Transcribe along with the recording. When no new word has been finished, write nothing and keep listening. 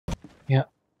Yeah.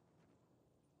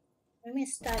 Let me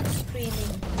start streaming.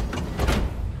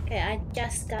 Okay, I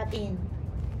just got in.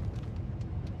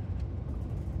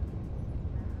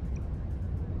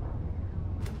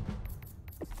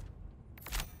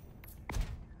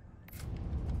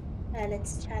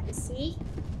 Let's try to see.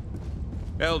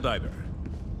 Helldiver,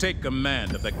 take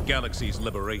command of the galaxy's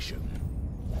liberation.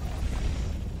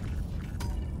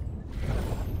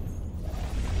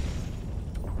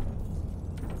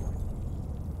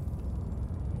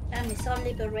 Amazon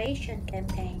Liberation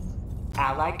Campaign.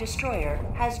 Allied destroyer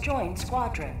has joined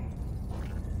squadron.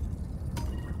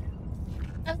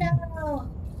 Oh no!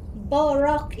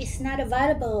 Borok is not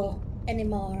available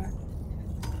anymore.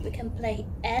 We can play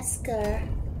Esker.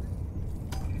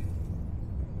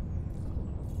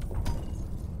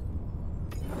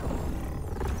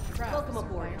 Welcome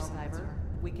aboard, Helldiver.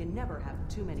 We can never have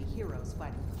too many heroes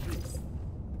fighting for peace.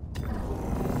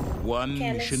 One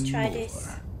Okay, let's mission try more.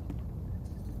 this.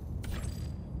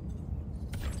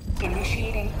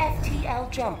 Initiating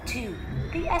FTL jump to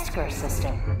the Esker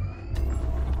system.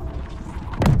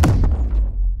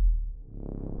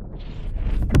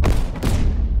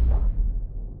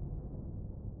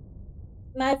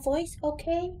 My voice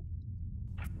okay?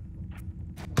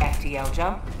 FTL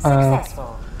jump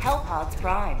successful. Hellpods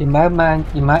prime. In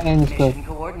my end is good. Mission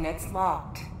coordinates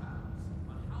locked.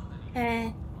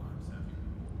 And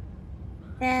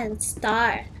let's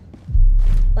start.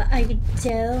 What are you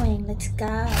doing? Let's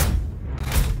go.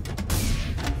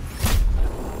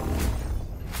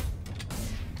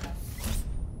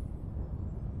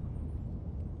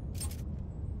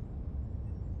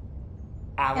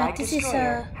 Allied this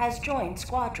destroyer is has joined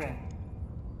squadron.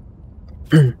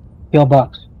 Your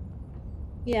box.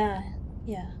 Yeah.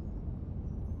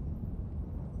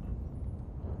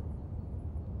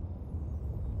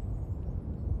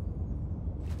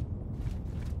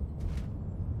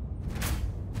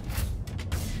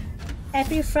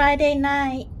 Happy Friday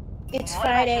night. It's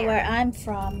Friday where I'm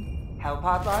from.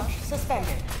 Hellpod launch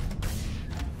suspended.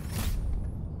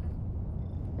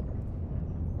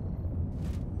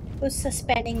 Who's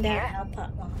suspending their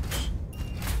Hellpod launch?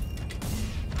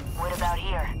 What about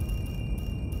here?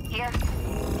 Here?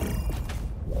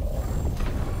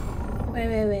 Wait.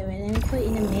 Let me put it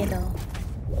in the middle.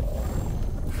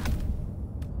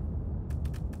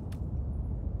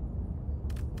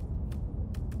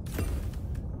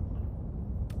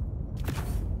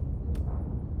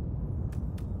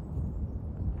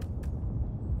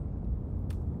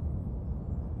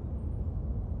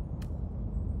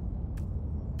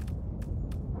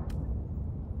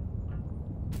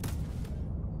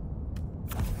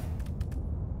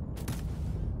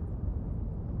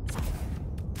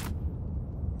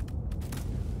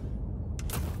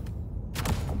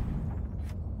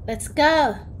 Let's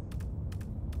go.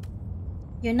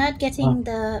 You're not getting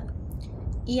the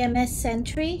EMS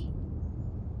sentry?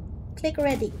 Click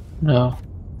ready. No.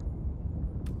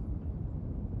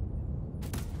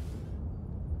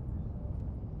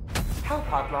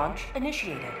 Hellpod launch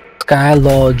initiated.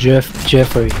 Skylord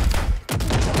Jeffrey.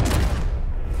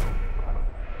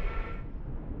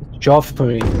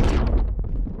 Joffrey.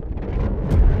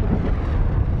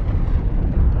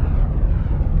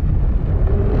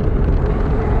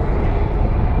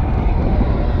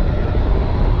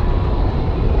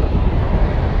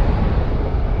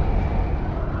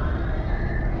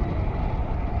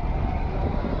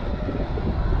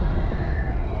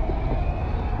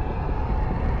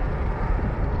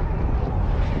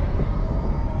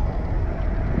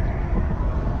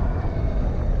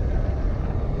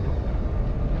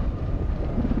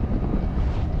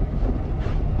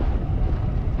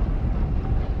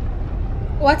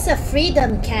 What's a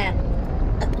freedom camp?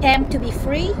 A camp to be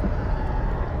free?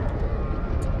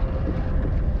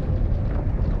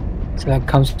 It's like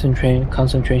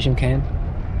concentration camp.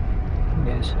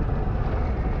 Yes.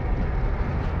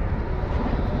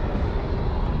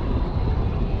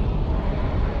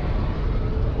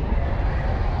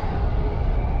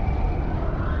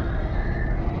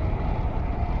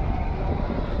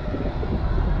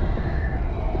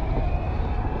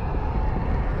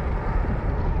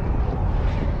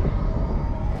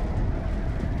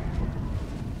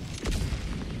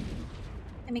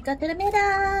 Let me go to the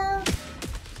middle.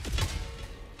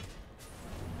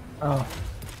 Oh.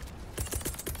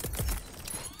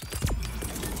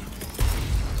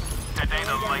 Today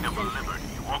the light of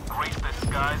liberty will grace the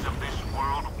skies of this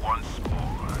world once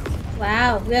more.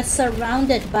 Wow, we're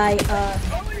surrounded by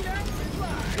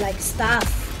like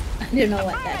stuff. I don't know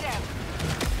what that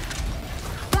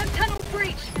is. Tunnel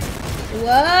breach!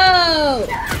 Whoa!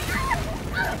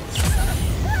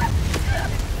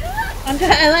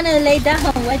 I wanna lay down.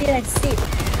 Why did I sit?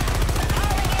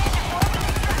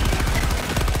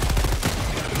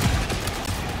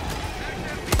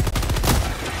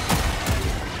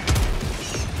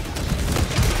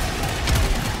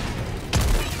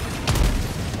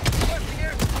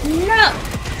 No!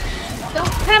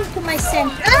 Don't come to my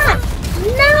sentry. Ah!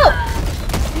 No!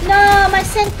 No, my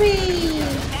sentry!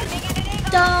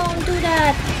 Don't do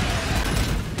that.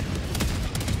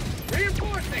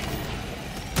 Reinforcing.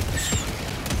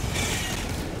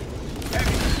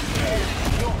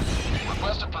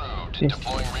 Request approved. Yes.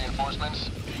 Deploying reinforcements.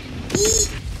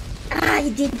 Ah, he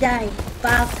did die.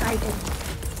 Valve Titan.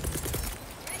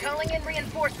 Calling in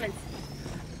reinforcements.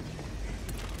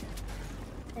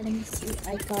 Let me see.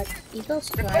 I got Eagle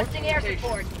Strike. Requesting air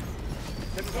support.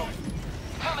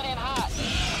 Coming in hot.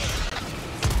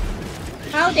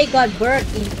 How they got bird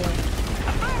in here?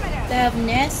 They have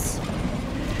nests.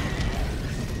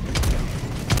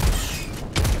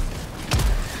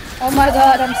 Oh my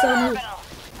god, I'm so new.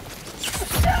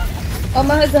 Oh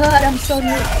my god, I'm so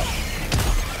new.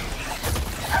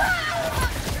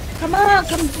 Come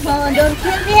on, don't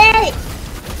kill me!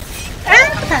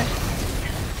 Ah!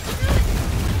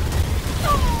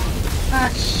 Ah,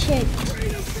 shit.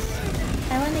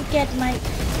 I wanna get my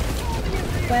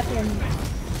weapon.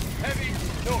 Heavy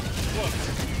north. Look.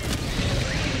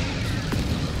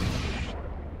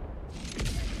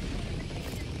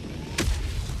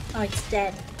 Oh, it's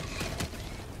dead.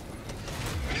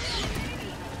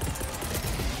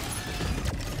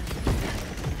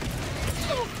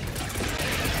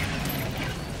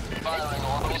 Firing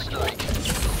orbital strike.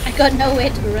 I got nowhere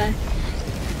to run.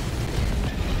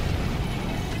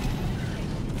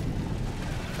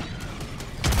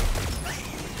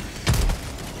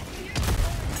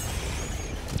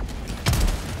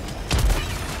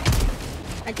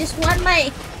 I just want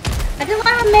my... I don't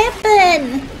want a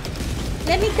weapon!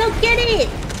 Let me go get it!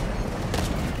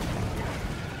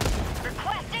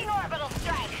 Requesting orbital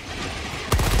strike.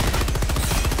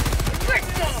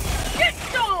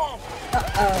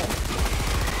 Uh-oh.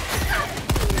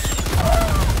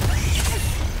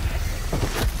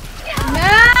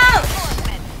 No!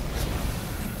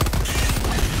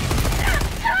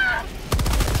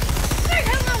 Say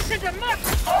hello to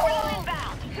democracy. Orbital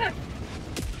inbound.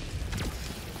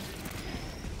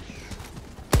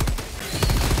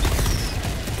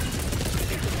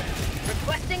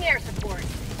 Requesting air support.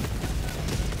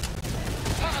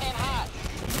 Coming in hot.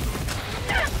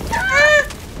 Ah!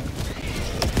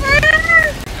 Ah!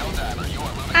 Helldiver, you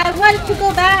are moving. I want to go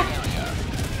back.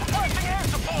 Requesting air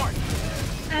support.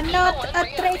 I'm not a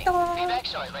traitor. Feedback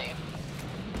shortly.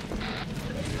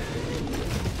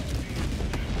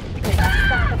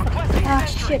 Ah,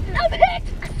 shit. I'm hit.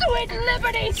 Sweet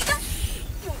liberty.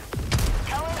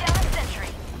 Calling down a sentry.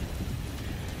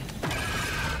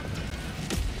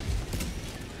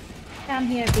 Come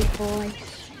here, big boy.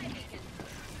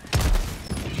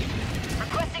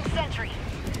 Requesting sentry.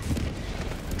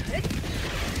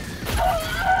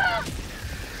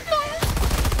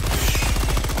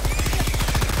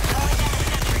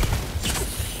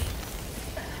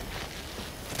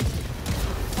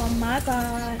 Oh my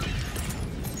god.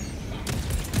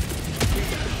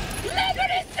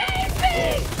 Liberty save me!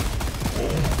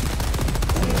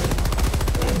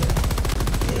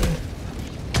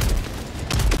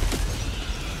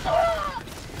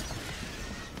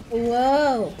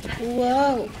 Whoa.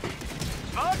 Whoa.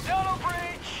 Smoke tunnel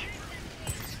breach.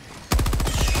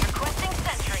 Requesting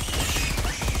sentry.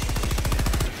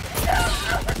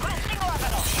 Requesting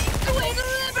orbital. Sweet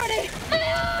liberty!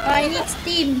 Oh, I need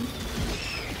steam.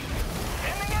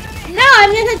 No,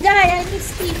 I'm gonna die. I need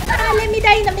steam. Ah, let me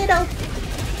die in the middle.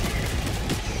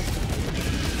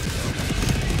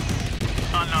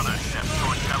 Another step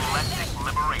towards galactic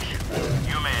liberation.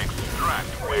 You may extract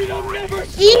where you're ready.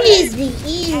 Easy,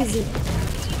 easy.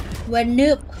 We're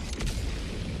noob.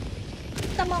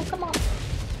 Come on, come on.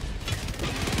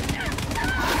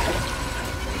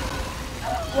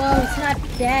 Whoa, it's not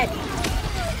dead.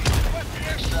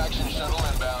 Extraction shuttle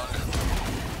inbound.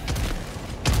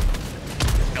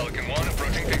 Pelican 1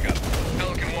 approaching pickup.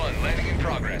 Pelican 1 landing in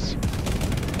progress.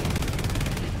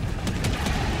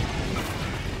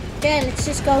 Yeah, let's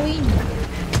just go in.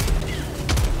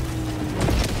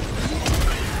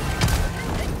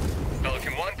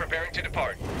 Pelican 1 preparing to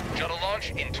depart. Shuttle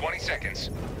launch in 20 seconds.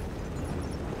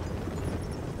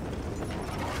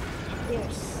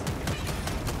 Yes.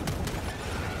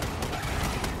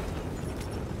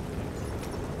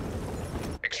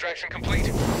 Extraction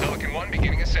complete. Pelican 1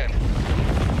 beginning ascent.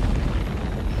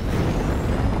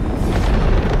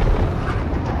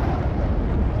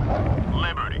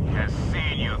 Liberty has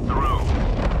seen you through.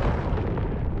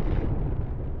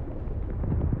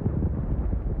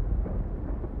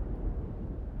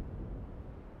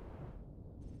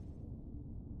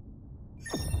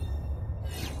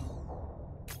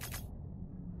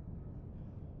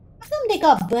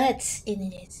 got birds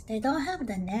in it. They don't have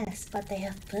the nest, but they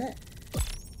have birds.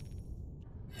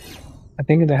 I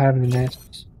think they have the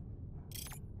nest.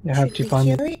 You have Should to we find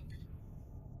kill it. it?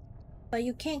 But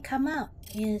you can't come out.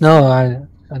 It's No, a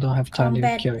I don't have time to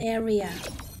combat kill it. area.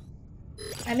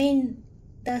 I mean,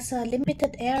 there's a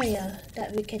limited area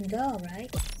that we can go,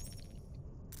 right?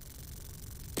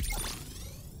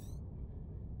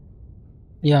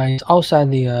 Yeah, it's outside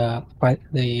the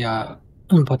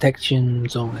protection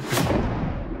zone, I think.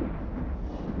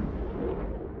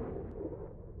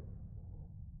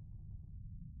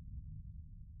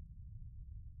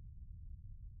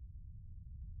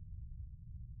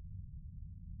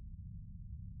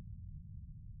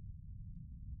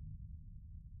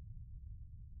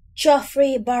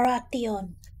 Joffrey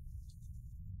Baratheon.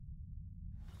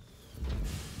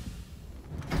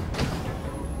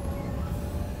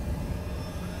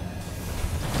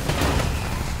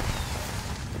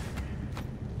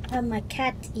 I have my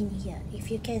cat in here. If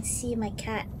you can see my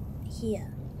cat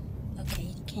here. Okay,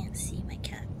 you can't see my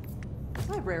cat.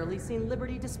 I've rarely seen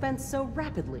liberty dispensed so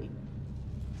rapidly.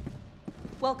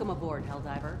 Welcome aboard,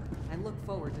 Helldiver. I look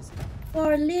forward to...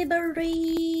 For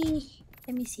liberty!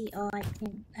 Let me see. Oh, I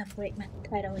can't upgrade my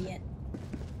title yet.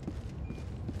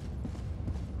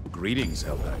 Greetings,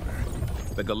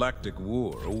 Helldiver. The galactic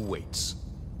war awaits.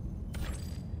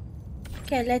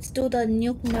 Okay, let's do the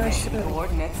nuke nursery.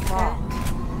 Coordinates locked.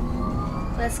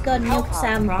 Let's go nuke Help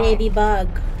some out, baby bug.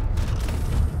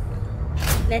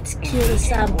 Let's kill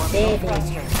some baby.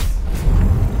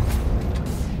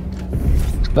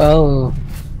 Go.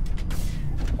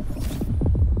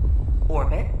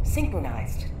 Orbit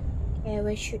synchronized. Okay,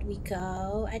 where should we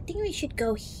go? I think we should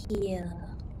go here.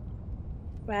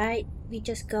 Right? We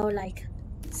just go like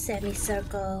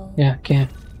semicircle. Yeah, can.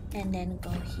 And then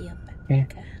go here. Okay.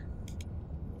 Okay.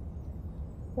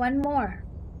 One more.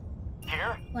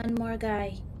 Here? One more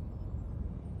guy.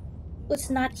 Who's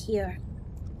not here?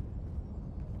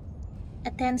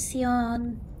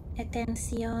 Attention.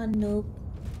 Attention, noob.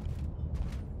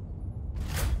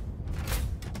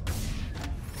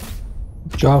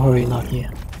 Joffrey not here.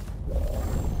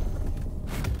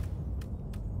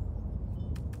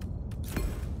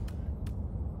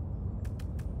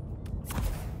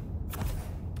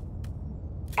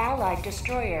 Allied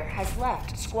destroyer has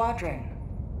left squadron.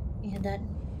 Yeah,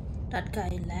 that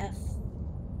guy left.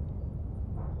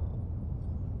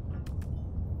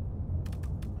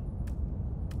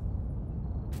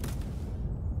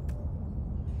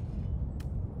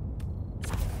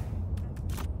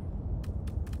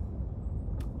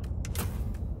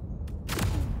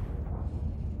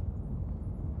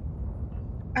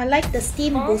 I like the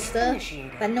steam booster,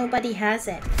 initiated. but nobody has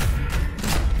it.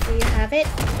 Do you have it?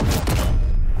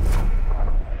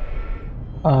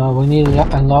 We need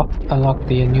to unlock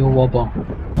the new war bomb,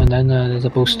 and then there's a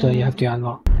booster you have to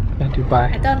unlock. You have to I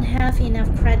buy. don't have enough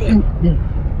credit.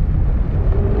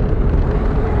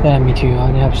 Yeah, me too. I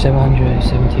only have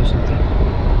 770 or something.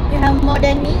 You have more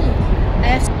than me.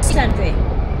 I have 600.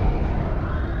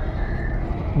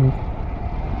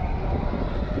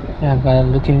 Yeah, but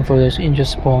looking for this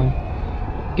interest point,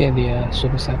 get the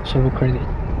super credit.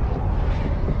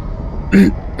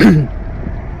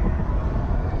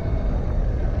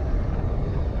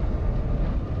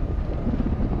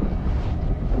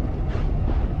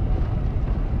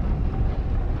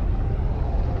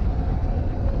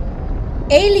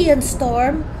 Alien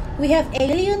Storm? We have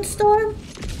Alien Storm?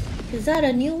 Is that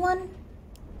a new one?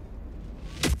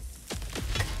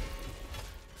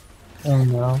 Oh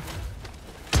no.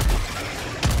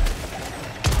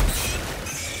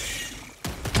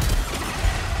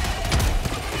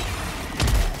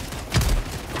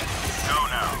 Go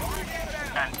now,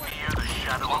 and fear the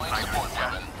shadow of neither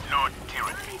death nor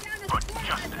tyranny, but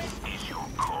justice is your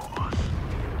cause.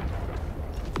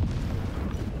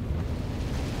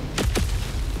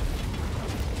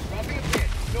 Dropping a pin,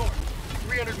 north,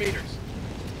 300 meters.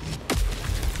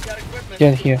 Got equipment.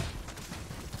 Get here.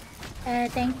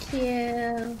 Thank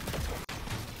you.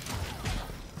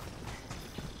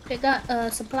 We got a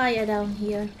supplier down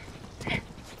here.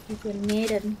 If you need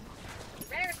them.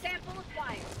 Rare sample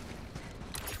acquired.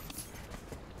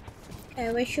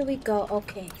 Okay, where should we go?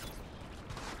 Okay.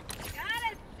 Got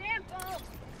a sample.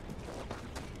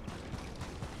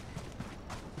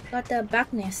 Got the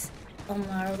darkness on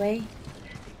our way.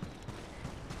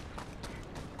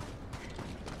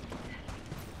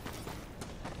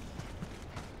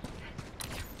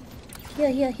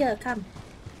 Here, come.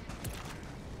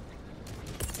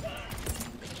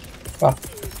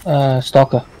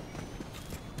 Stalker.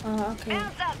 Oh, okay.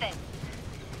 Found something.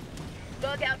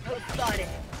 Bug outpost spotted.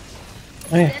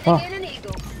 Hey, Sending in an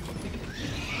eagle.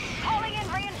 Calling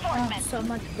reinforcements. so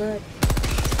much good.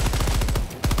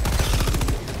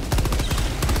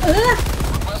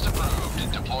 Request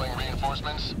approved. Deploying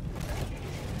reinforcements.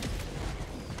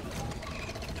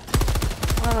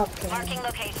 Okay. Marking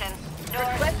location.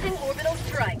 Requesting orbital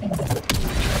strike.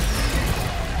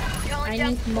 I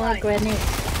need more grenades.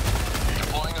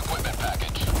 Deploying equipment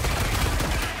package.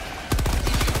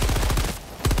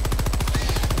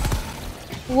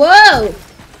 Whoa!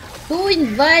 Who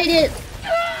invited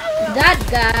that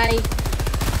guy?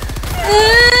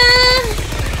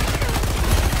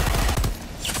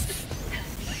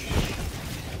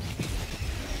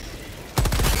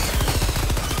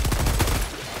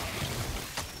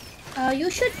 You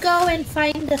should go and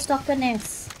find the stalker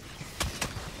nest.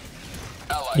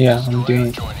 Allied Yeah, I'm doing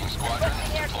it. joining squadron.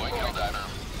 Deploying Helldiver.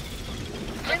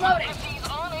 Reloading. He's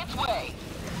on its way.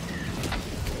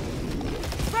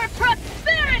 For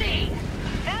prosperity!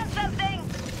 Found something!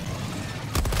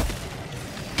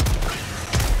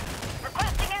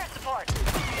 Requesting air support.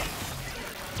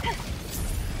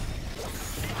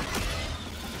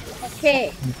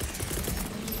 Okay.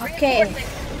 Okay.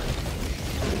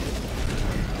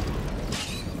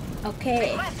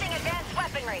 Okay. Requesting advanced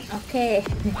weaponry. Okay.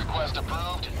 Request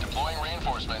approved. Deploying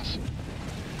reinforcements.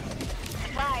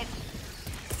 Supplies.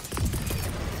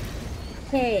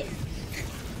 Okay.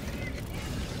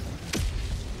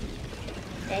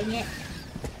 Dang it.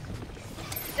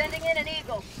 Sending in an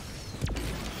eagle.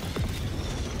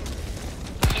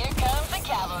 Here comes the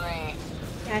cavalry.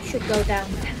 I should go down.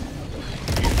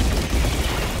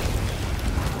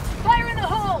 Fire in the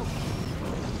hole!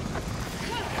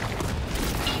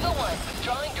 Eagle 1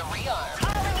 withdrawing to rearm.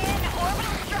 Calling in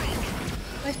orbital strike.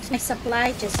 Where's my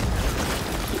supply just now?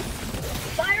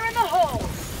 Fire in the hole!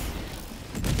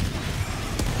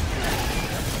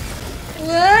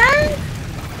 What?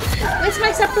 Where's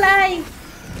my supply?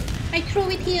 I threw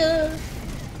it here.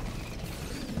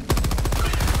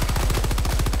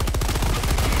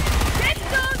 Let's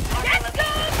go! Let's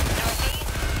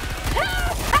go!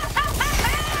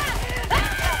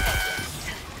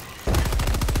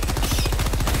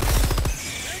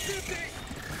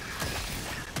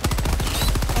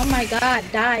 Oh my god,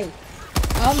 die.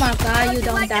 Oh my god, you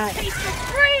don't die.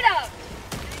 Freedom!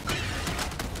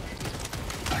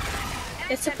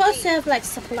 It's supposed to have like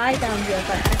supply down here,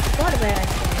 but I forgot where I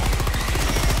put it.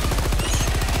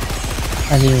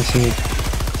 I didn't see it.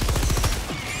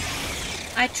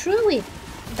 I threw it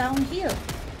down here.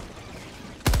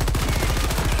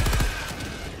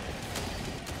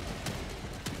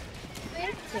 Where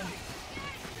is it?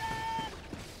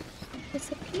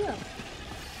 Disappear.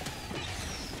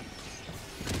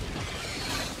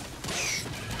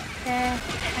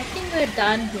 I think we're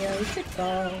done here. We should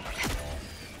go.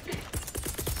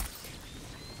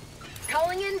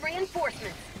 Calling in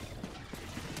reinforcements.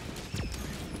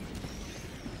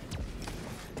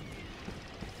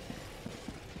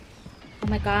 Oh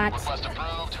my god. Request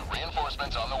approved.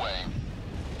 Reinforcements on the way.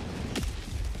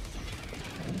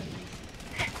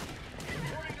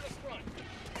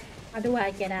 How do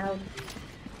I get out?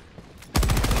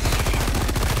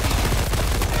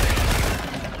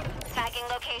 Tagging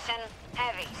location.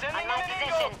 Heavy. On my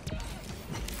position.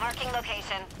 Marking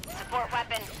location. Support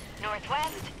weapon.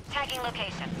 Northwest. Tagging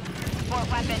location.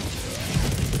 Support weapon.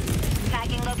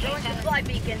 Tagging location. Supply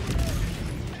beacon.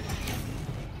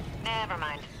 Never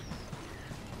mind.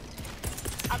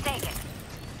 I'll take it.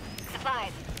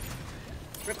 Supplies.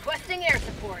 Requesting air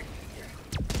support.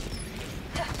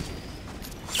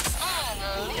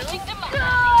 Unleashing democracy.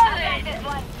 I've got this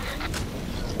one.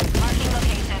 Marking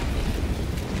location.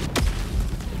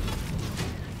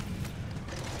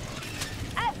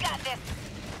 I've got this.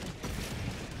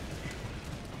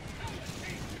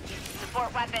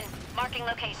 Support weapon. Marking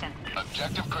location.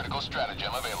 Objective critical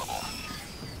stratagem available.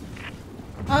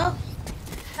 Oh,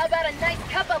 How about a nice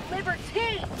cup of liver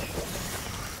tea?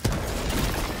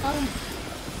 oh,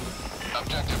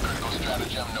 Objective critical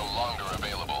stratagem no longer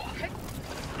available.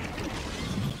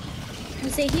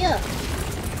 is it here?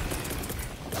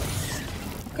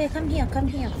 Okay, come here, come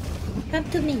here. Come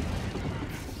to me.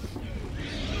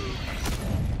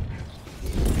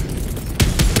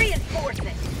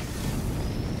 Reinforcing.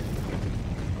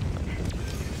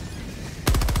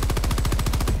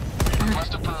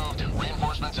 Request approved.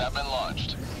 Reinforcements have been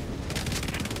launched.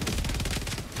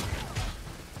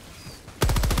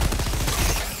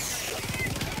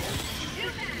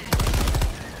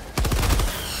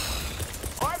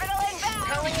 Orbital inbound.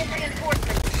 Calling in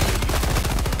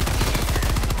reinforcements.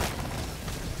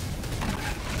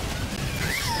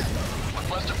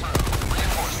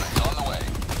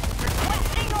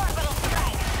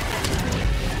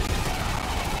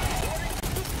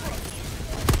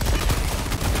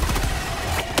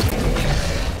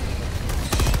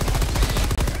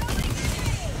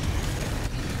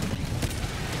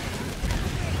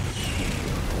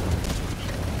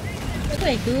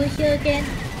 I do here again?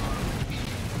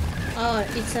 Oh,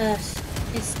 it's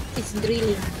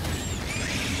drilling.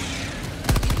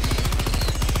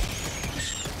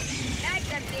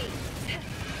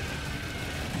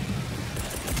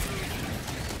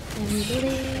 Let me do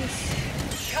this.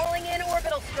 Calling in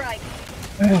orbital strike.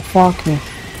 Fuck me.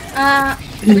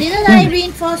 Didn't I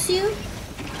reinforce you?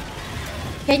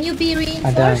 Can you be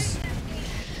reinforced?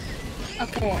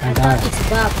 Okay, I thought it's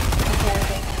bug.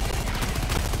 Okay.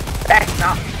 Back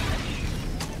up.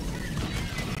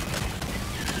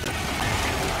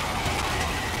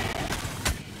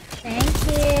 Thank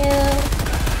you.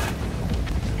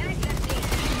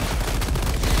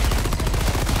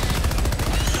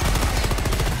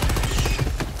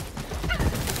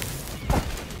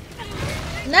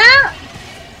 No!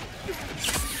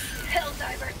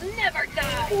 Helldivers never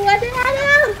die. What did I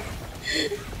do?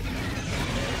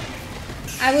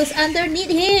 I was underneath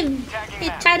him. He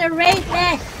tried to raid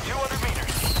me. 200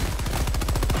 meters.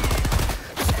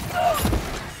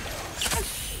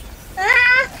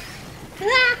 Ah!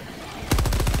 Ah!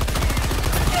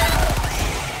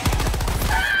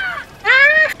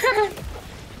 Ah!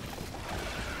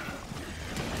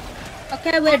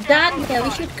 Okay, we're done here. We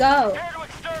should go. Prepare to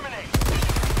exterminate.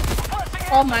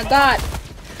 Oh my god.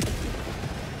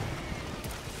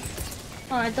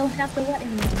 Oh, I don't have the what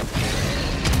anymore.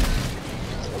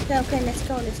 Okay, let's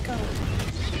go, let's go.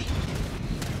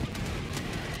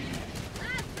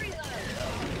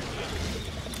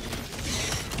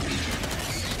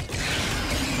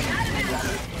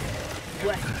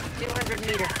 West, 200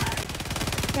 meters.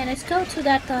 Okay, let's go to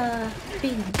that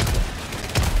thing.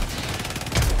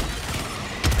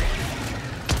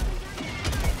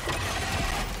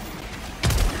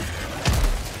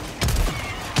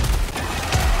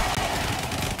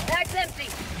 Bag's empty.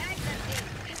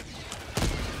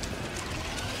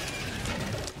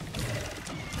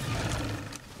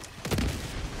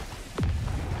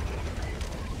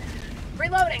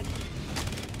 Reloading.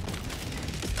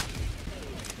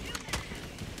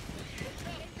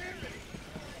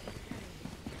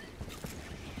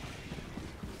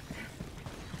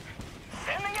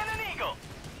 Sending in an eagle.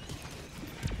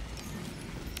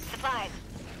 Supplies.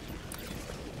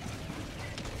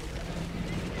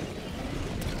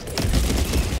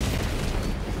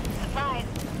 Supplies.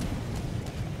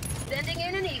 Sending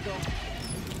in an eagle.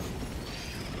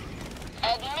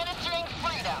 Administering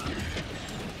freedom.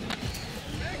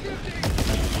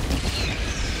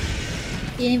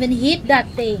 Didn't even hit that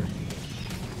thing.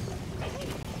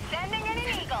 Sending in an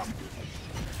eagle.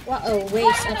 What a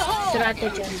waste of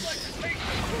stratagem.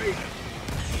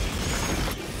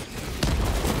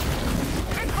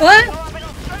 What?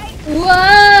 Orbital strike.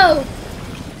 Whoa!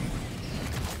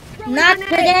 Not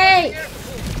today!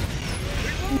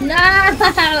 No!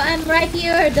 I'm right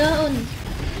here, don't!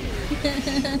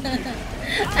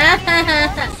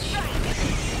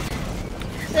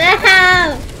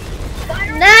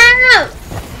 No! No!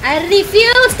 I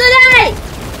refuse to die!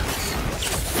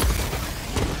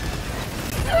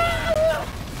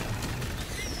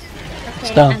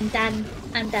 Okay, Stop. I'm done.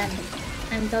 I'm done.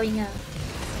 I'm going out.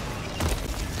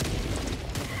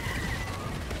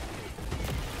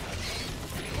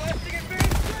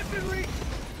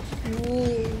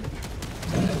 Ooh.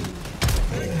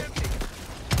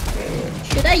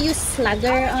 Should I use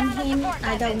slugger on him?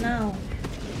 I don't know.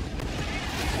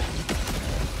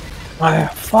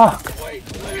 Fuck.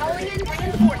 Calling in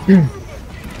reinforcements.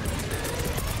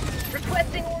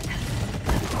 Requesting.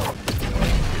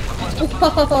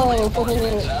 Whoa.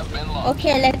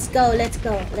 Okay, let's go. Let's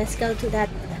go. Let's go to that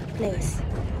place.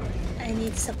 I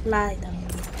need supply though.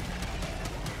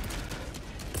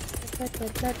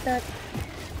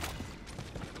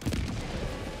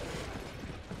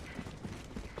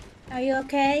 Are you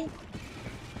okay?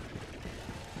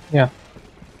 Yeah.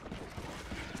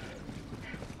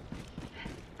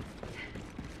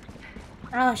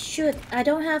 Oh shoot! I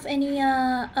don't have any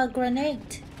a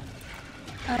grenade.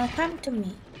 Come to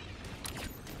me.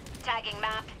 Tagging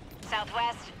map.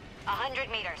 Southwest. 100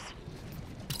 meters.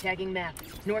 Tagging map.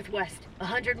 Northwest.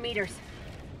 100 meters.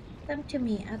 Come to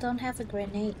me. I don't have a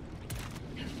grenade.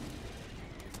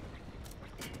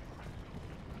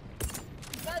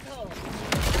 Butthole.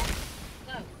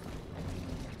 Close.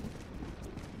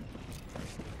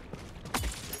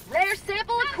 Rare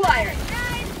sample acquired.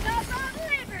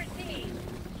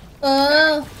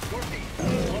 Oh.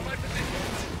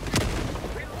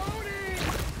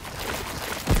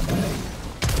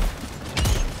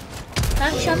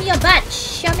 Come, show me your butt.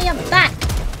 Show me your butt.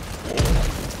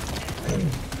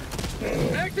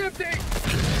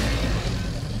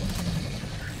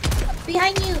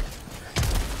 Behind you.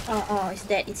 Oh, it's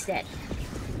dead. It's dead.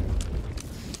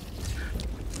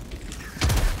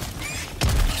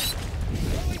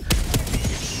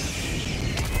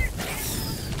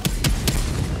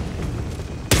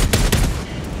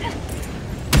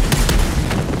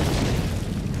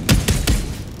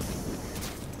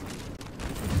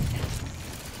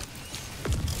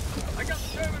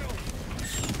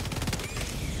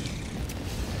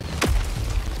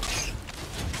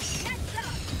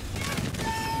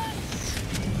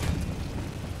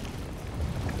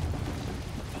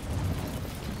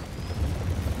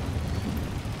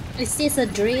 Is this a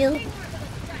drill?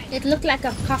 It looked like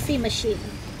a coffee machine.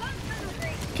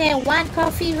 Okay, one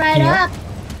coffee right Yeah. up.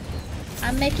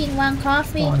 I'm making one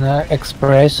coffee. On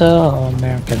espresso or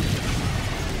American?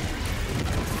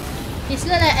 It's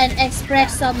not like an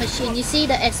espresso machine. You see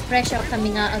the espresso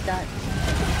coming out of that.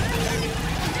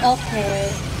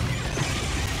 Okay.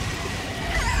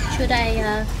 Should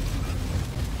I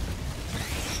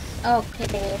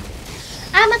Okay.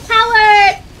 I'm a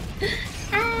coward!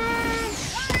 Ah.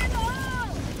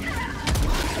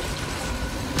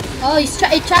 Oh, he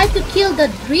tried to kill the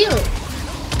drill.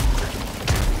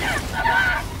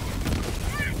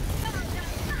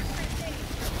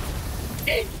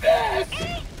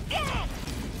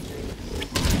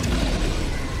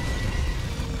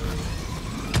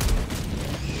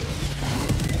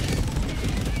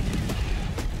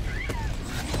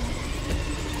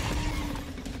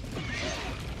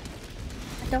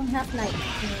 I don't have like.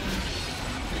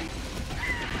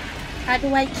 How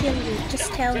do I kill you?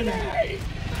 Just tell me.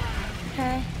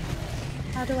 Okay.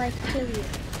 How do I kill you?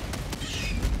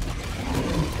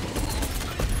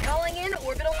 Calling in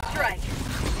orbital strike.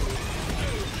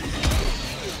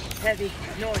 Heavy,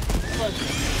 north, close.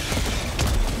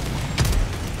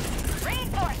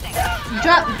 Reinforcing.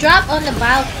 Drop on the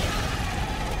bow.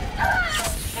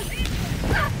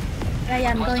 Right,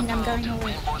 I'm going away.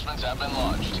 Reinforcements have been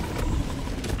launched.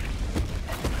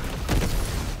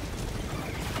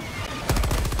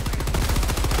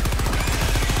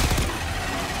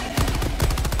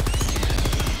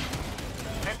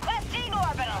 Requesting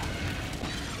orbital.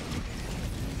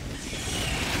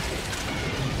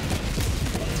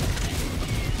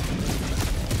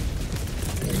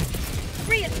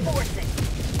 Reinforcing.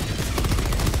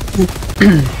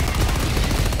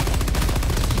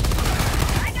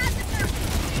 I got the first.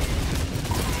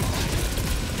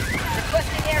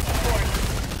 Requesting air support.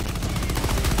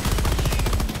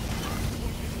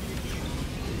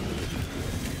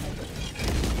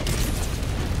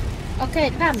 Okay,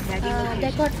 come.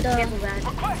 They got the.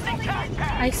 Requesting tag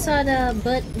pad. I saw the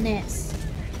bird nest.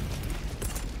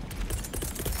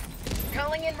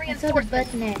 Calling in I saw the reinforcements.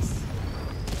 bird nest.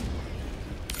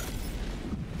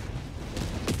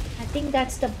 I think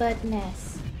that's the bird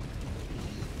nest.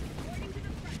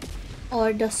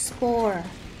 Or the spore.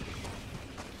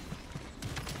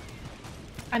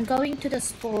 I'm going to the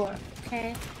spore,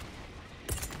 okay?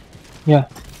 Yeah.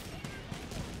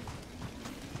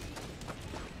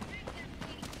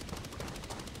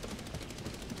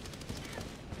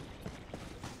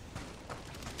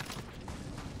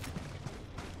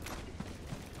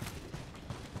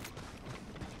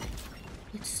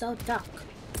 It's so dark.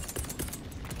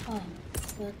 Oh.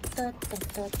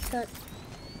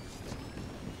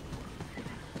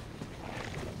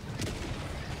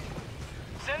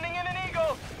 Sending in an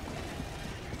eagle.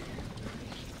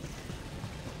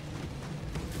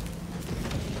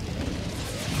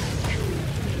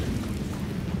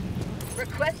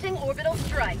 Requesting orbital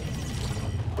strike.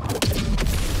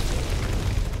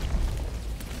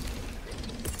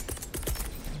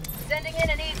 Sending in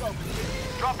an eagle.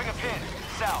 Dropping a pin.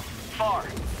 South. Far.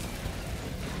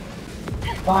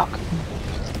 Fuck.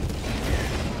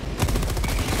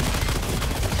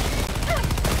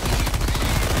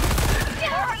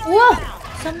 Whoa!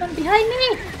 Someone behind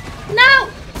me! No!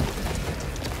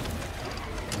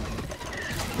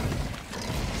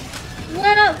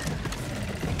 Whoa!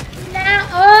 Now!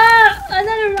 Oh!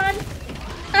 Another one!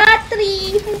 Ah!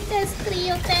 Three! There's three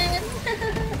of them!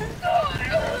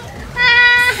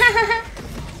 Ah!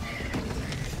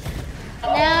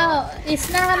 No! It's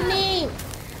not me!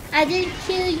 I didn't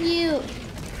kill you!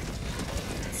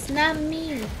 It's not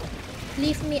me!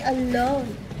 Leave me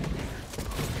alone!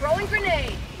 Throwing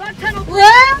grenade. Bug tunnel.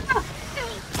 Whoa!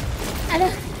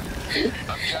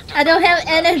 I don't have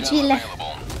energy left.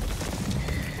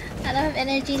 I don't have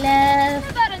energy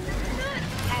left.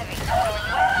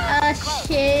 Oh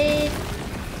shit.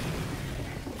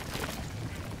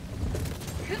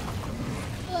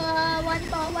 Oh, one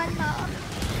more. One more.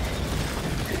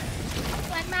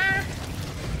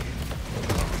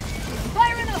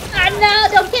 Fire in the. Oh no,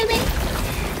 don't kill me.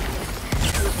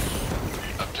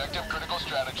 Objective critical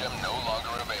stratagem no longer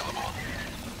available.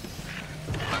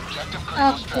 Objective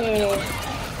critical stratagem Okay. available.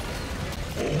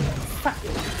 Fuck.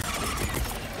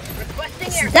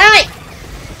 Requesting air. Die!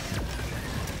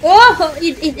 Oh,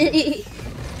 it.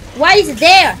 Why is it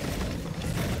there?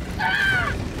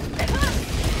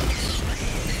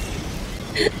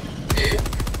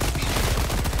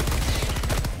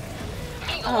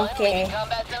 Okay.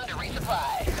 Combat zone to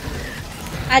resupply.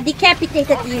 I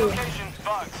decapitated you, Location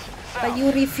bugs. but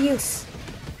you refuse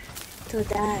to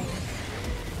die.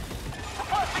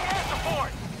 Requesting air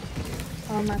support.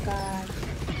 Oh my god.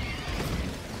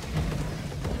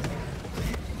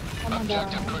 Oh my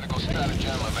Objective god. critical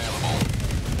stratagem available.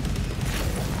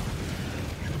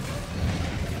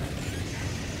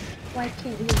 Why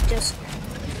can't you just...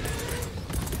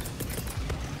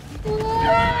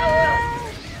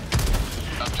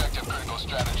 Objective critical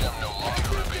stratagem no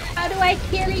longer available. How do I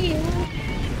kill you?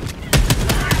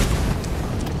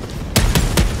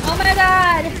 Oh my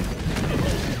god!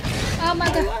 Oh my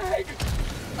god!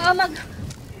 Oh my god!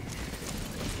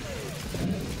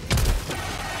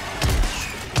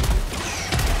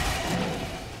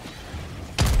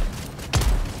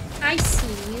 I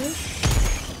see you.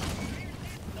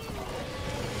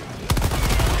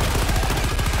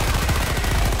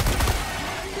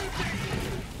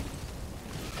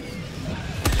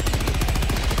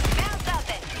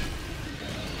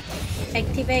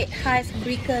 Activate Hive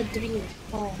Breaker Drill.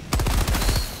 Oh.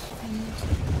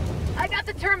 I got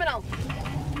the terminal.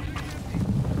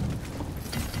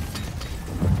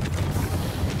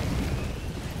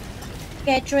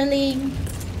 Get drilling.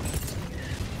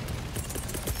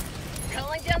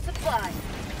 Calling down supply.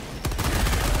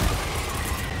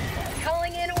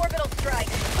 Calling in orbital strike.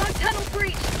 On tunnel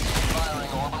breach.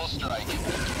 Firing orbital strike.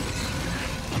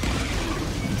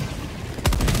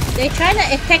 They're trying to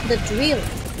attack the drill.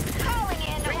 Calling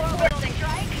in orbital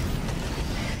strike.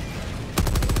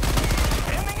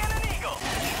 Aiming at an eagle.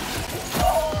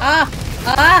 Ah!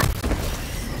 Ah!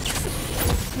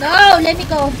 No! Let me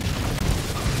go.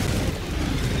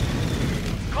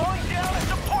 Calling down a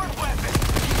support weapon.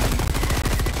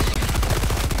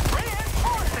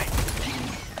 Reinforcing.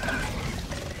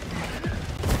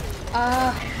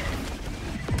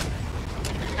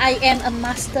 I am a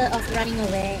master of running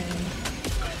away.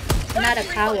 Not a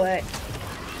coward.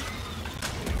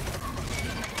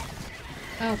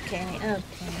 Okay,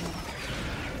 okay.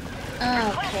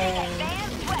 Okay.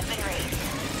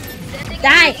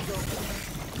 Die!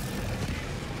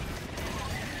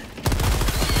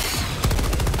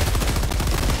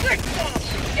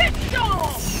 Get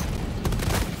some!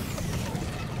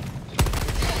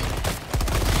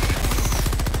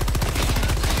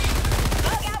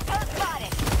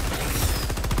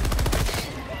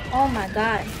 Oh my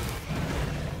god.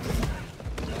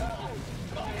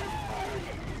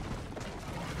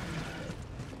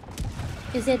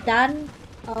 Is it done?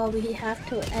 Or we have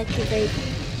to activate?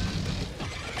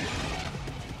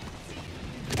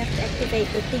 Have to activate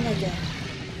the thing again.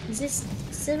 Is this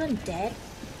Siren dead?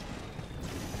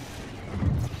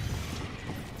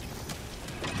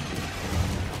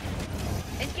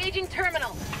 Engaging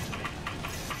terminal.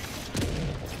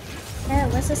 Yeah,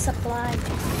 where's the supply?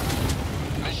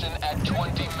 Mission at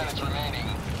 20 minutes remaining.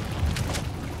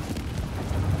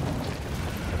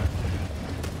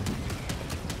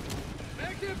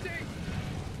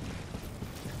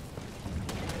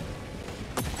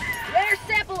 Rare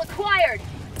sample acquired.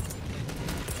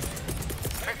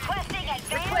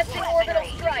 Requesting orbital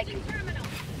strike.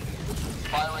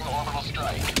 Firing orbital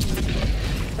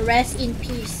strike. Rest in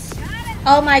peace.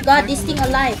 Oh my god, this thing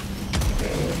alive.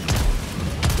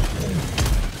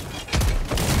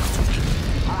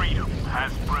 Freedom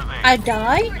has prevailed. I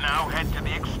died? Now head to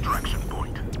the extraction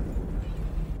point.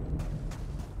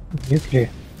 Nuclear.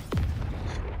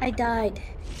 I died.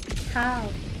 How?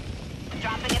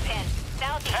 Dropping a pin.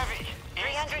 Southeast. Heavy.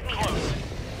 300 East. meters. Close.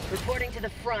 Reporting to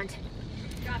the front.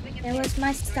 Dropping a There pin. was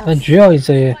my stuff. The drill is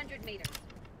a 200 meters.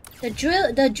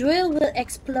 The drill will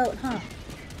explode, huh?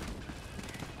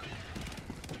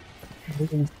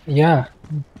 yeah.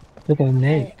 Look at the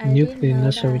name. I didn't Nuclear know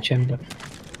nursery that. chamber.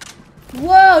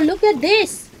 Whoa, look at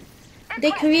this!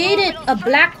 They created a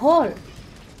black hole.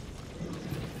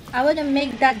 I wouldn't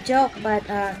make that joke, but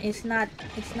it's not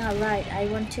right. I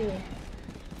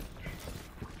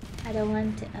don't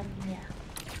want to, yeah.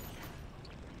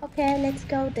 Okay, let's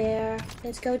go there.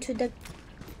 Let's go to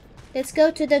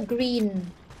the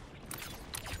green.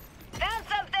 Found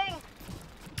something.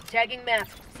 Tagging map.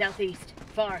 Southeast.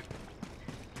 Far.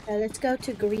 Let's go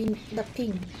to green, the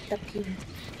pink.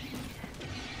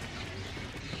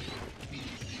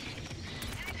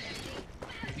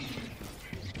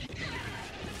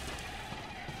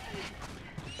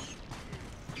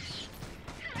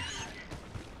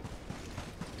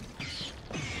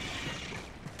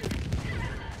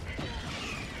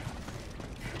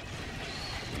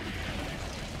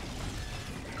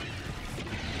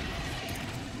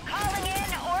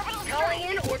 Calling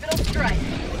in orbital strike.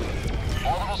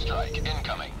 Orbital strike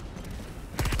incoming.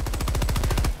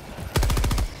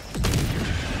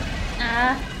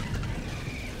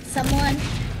 Someone.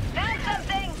 Found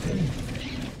something.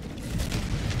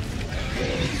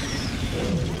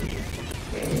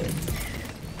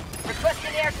 Requesting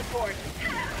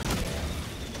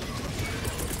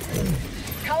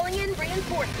Calling in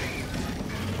reinforcements.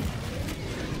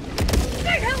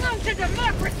 Say hello to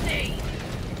democracy!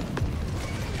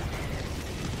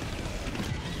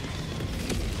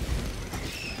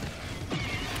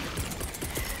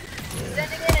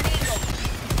 Sending in an eagle.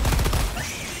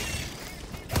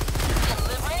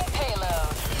 Delivering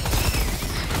payload.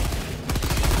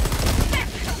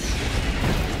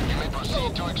 You may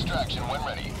proceed to extraction when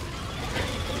ready.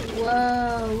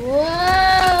 Whoa,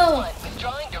 whoa!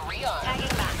 Withdrawing to rearm.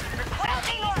 Tagging back.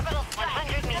 Requesting orbital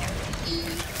 100 meters.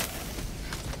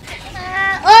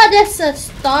 Oh, there's a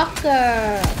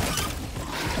stalker.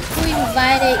 Who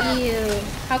invited you?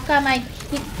 How come I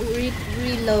keep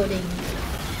reloading?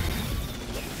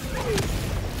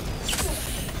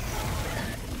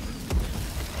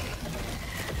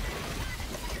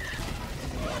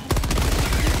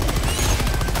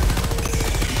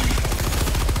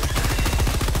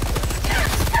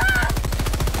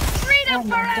 Oh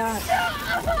my god.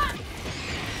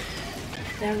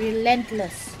 They're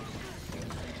relentless.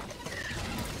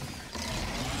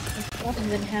 What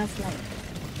even has like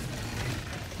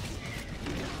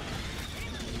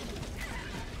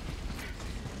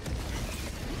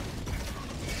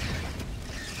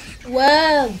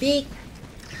whoa, big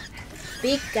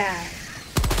guy.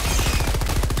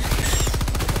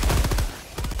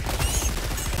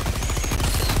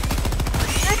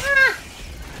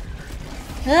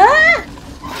 Ah!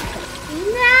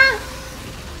 No!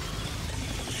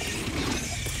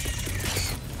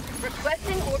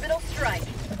 Requesting orbital strike.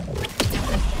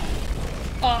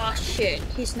 Oh shit,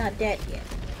 he's not dead yet.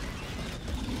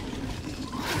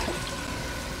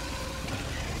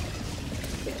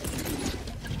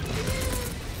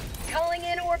 Calling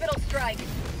in orbital strike.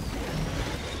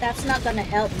 That's not gonna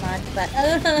help much, but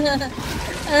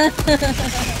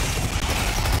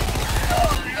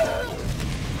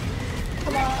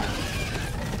come on.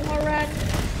 Come on, run.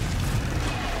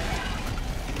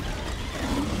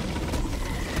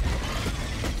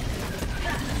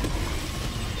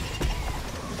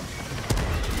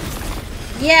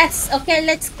 Yes, okay,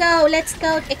 let's go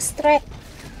extract.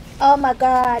 Oh my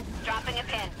god, Dropping a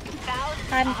pin.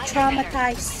 I'm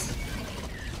traumatized.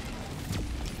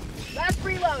 Last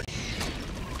reload.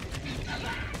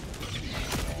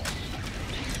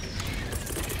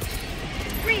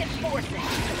 Reinforcing.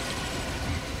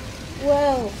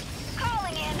 Whoa,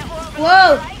 Calling in orbital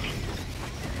whoa, strike.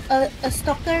 a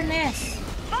stalker nest.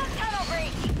 Bug tunnel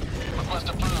breach. Request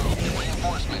approved.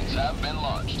 Reinforcements have been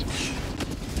launched.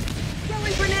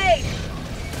 Throwing grenade.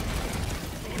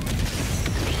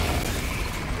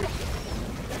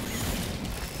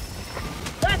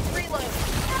 Last reload.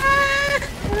 Ah,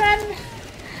 run.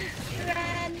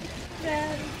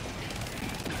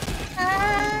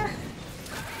 Ah,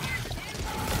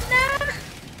 no,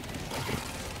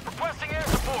 Requesting air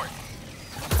support.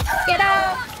 get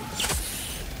out.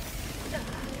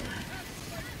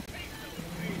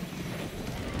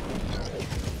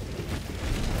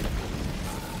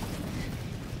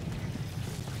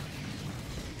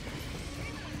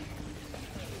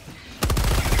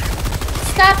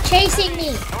 Stop chasing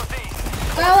me.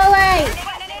 Northeast. Go away.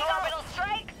 Orbital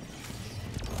strike.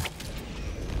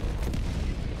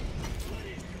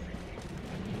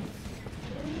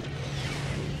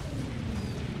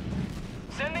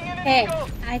 Sending in an Hey, eagle.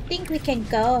 I think we can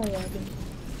go already.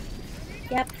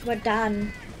 Yep, we're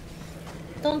done.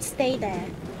 Don't stay there.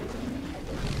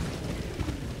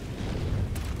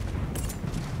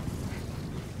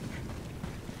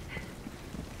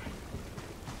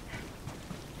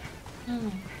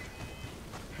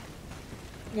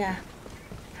 Yeah.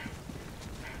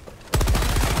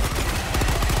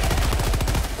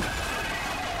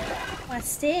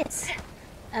 What's this?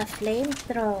 A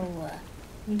flamethrower.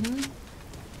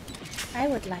 I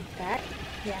would like that.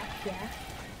 Yeah.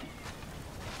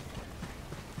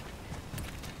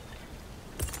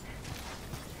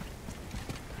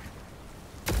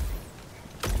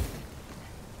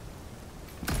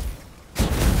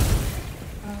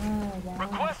 Oh, wow.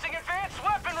 Requesting advanced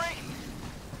weaponry.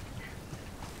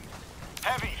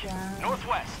 Heavy. Wow.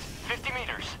 Northwest. 50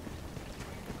 meters.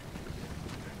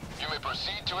 You may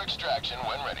proceed to extraction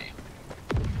when ready.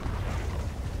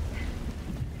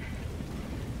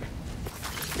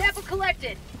 Sample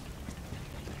collected.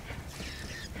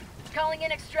 Calling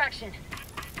in extraction.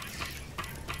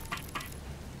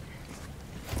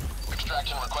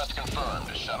 Extraction request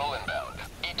confirmed. Shuttle inbound.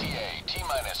 ETA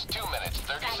T-minus 2 minutes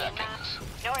 30 seconds.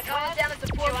 Northwest down to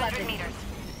support 200 meters.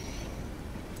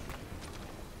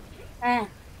 Ah.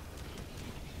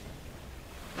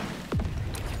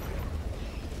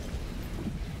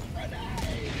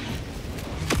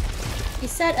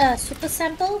 Is that a super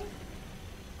sample?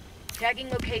 Tagging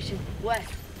location.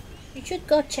 West. You should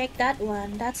go check that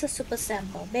one. That's a super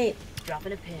sample, babe.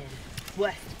 Dropping a pin.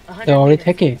 West. 100 They already meters.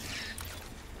 take it.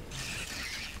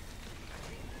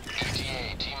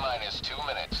 ETA T-minus 2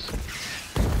 minutes.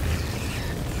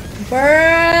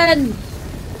 Burn!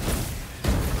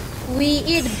 We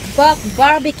eat bug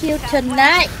barbecue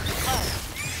tonight.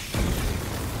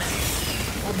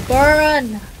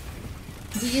 Burn!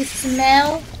 Do you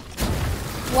smell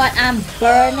what I'm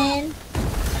burning?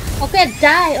 Okay,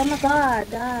 die! Oh my god,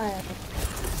 die!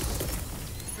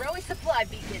 Throwing supply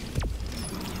beacon.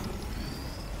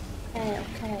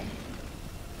 Okay.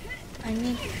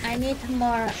 I need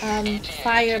more fire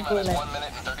T-minus bullet. 1 minute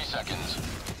and 30 seconds.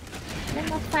 Need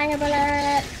more fire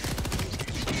bullet.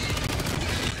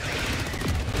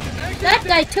 That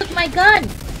guy took my gun.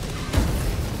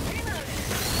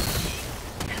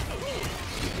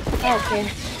 Okay.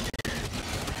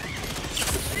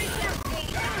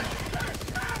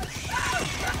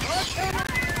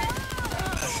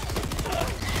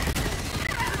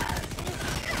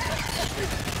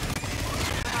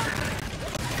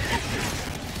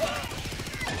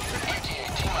 ETA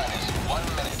T-minus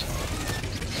 1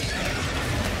 minute.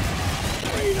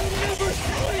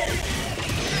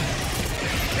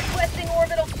 Requesting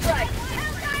orbital strike.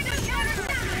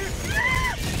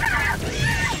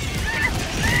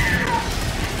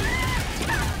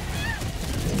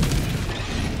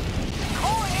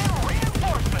 Calling in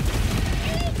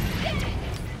reinforcements.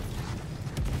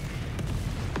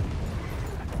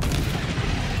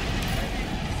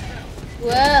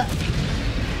 Whoa.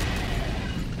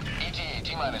 ETA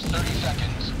T-minus 30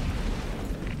 seconds.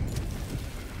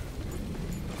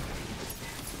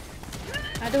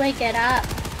 How do I get up?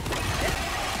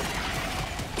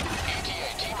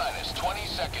 ETA T-minus 20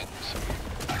 seconds.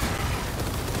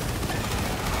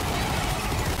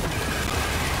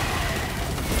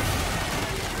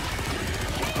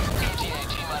 ETA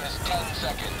T-minus 10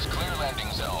 seconds. Clear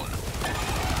landing zone.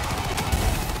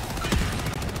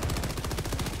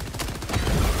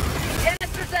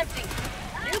 Canister's empty.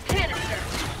 New canister.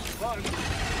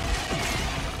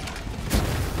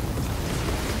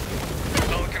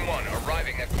 Pelican 1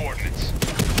 arriving at coordinates.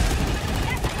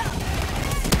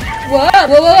 Whoa,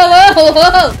 whoa, whoa, whoa,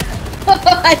 whoa, whoa.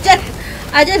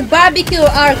 I just barbecue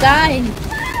our guy.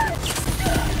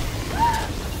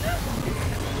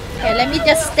 Okay, let me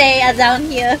just stay down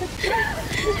here.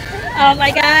 Oh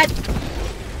my god.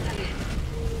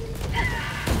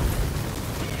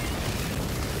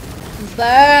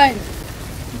 Burn.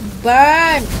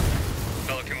 Burn.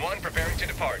 Pelican 1 preparing to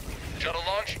depart. Shuttle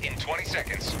launch in 20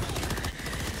 seconds.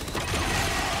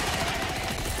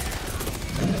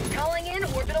 Calling in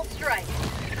orbital strike.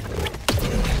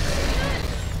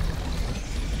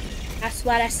 That's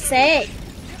what I say.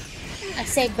 I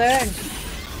say burn.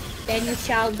 Then you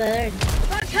shall burn.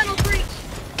 Bug tunnel breach.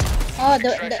 Oh,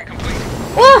 Extraction complete.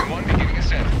 Oh! Pelican 1 beginning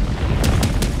ascent.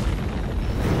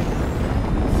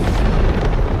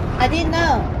 I didn't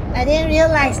know. I didn't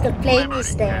realize the plane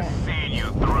is there. Seeing you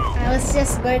through. I was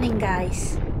just burning,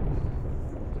 guys.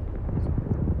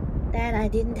 Then I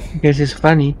didn't This is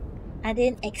funny.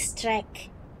 extract.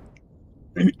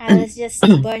 I was just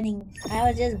burning. I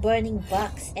was just burning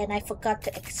bugs and I forgot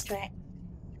to extract.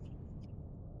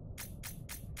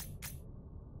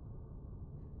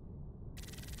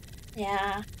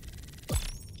 Yeah.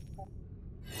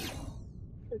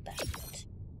 Too bad.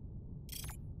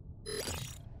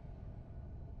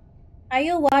 Are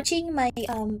you watching my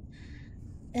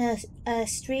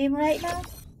stream right now?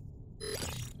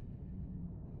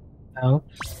 No.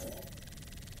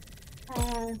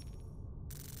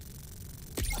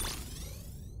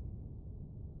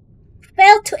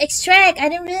 Failed to extract. I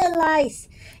didn't realize.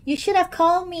 You should have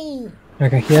called me. I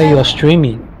can hear you are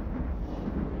streaming.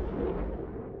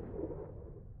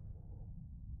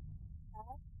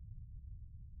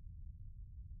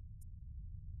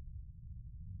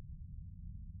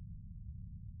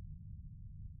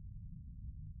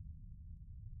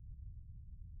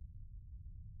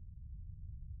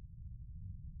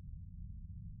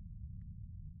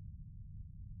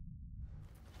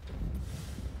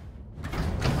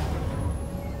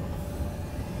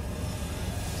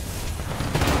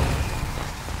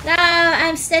 No,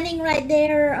 I'm standing right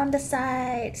there on the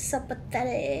side. So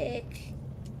pathetic.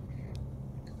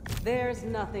 There's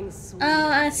nothing sweet. Oh,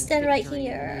 I than stand right victory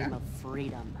in the here. name of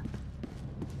freedom.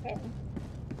 Okay.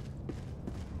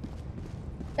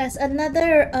 There's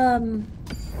another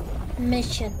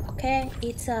mission, okay?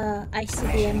 It's a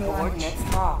ICBM launch.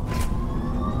 Coordinates locked.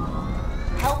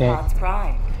 Hellpods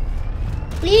prime.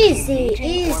 Easy,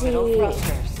 Engaging orbital easy.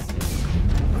 thrusters.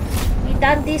 We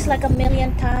done this like a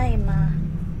million times.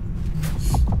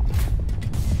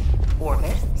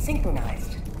 Orbit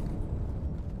synchronized.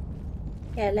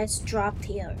 Yeah, let's drop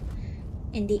here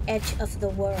in the edge of the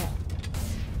world.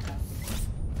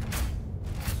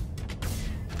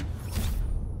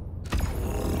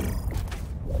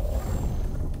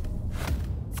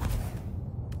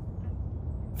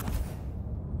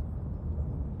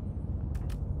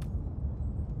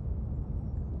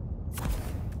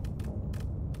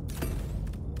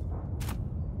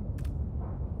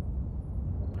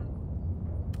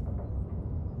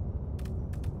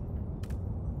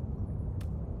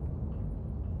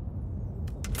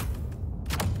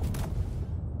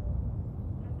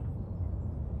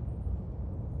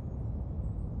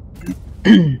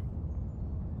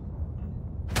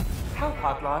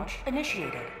 Hellpod launch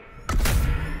initiated.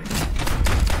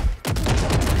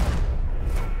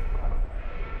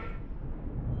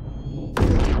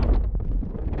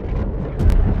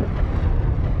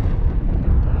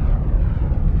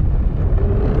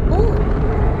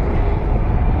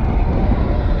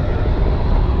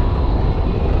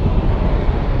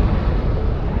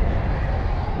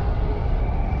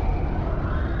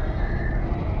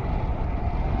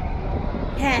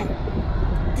 Yeah,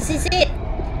 this is it.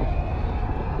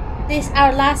 This is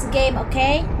our last game,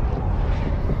 okay?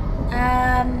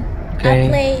 I'll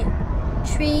play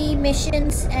 3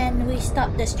 missions and we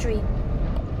stop the stream.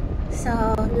 So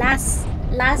last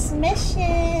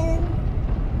mission.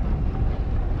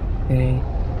 Okay.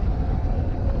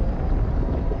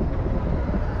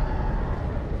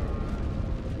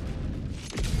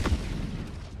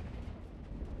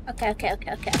 Okay.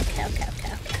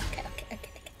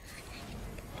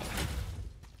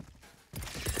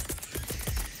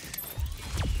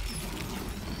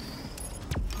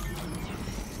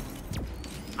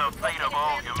 The fate of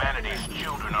all humanity's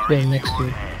children are Okay, in next your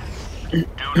week. hands. Do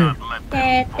not let them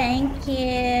Okay, thank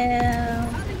you.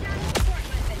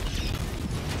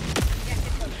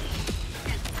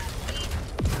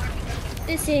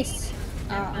 This is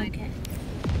okay.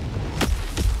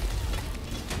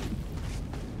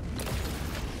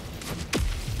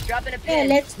 Dropping a Okay, pin.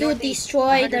 let's do Northeast,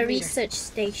 destroy 100 the meters. research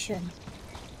station.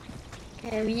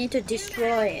 Okay, we need to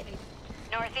destroy it.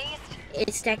 Northeast,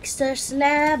 It's Dexter's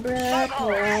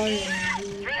laboratory.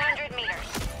 300 meters.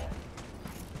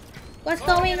 What's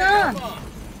going on?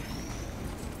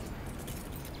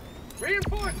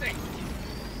 Reinforcing!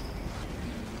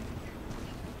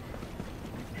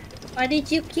 Why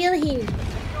did you kill him?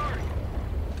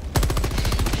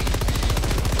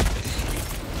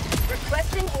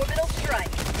 Requesting orbital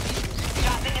strike.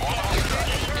 Dropping a pin.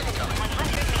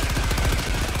 100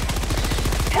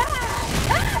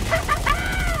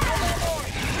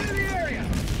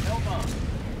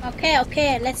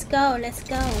 Okay, let's go.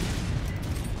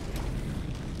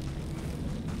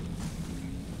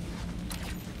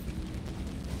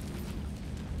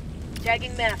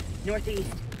 Tagging map. Northeast,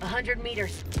 100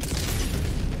 meters.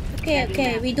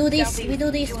 Okay, we do this. We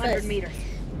do this 200 first. meters.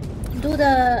 Do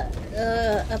the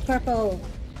purple.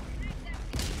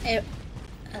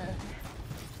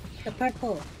 The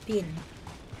purple pin.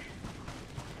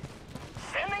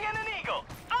 Sending in an eagle!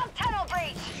 On tunnel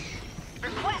breach.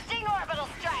 Requesting orbital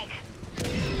strike.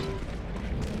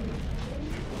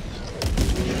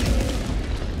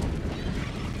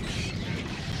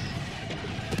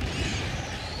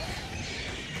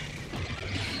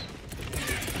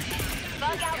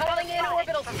 Bug out. Calling in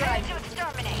orbital strike. To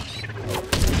exterminate.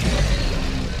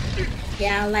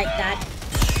 Yeah, I like that.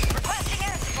 Requesting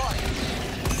air support.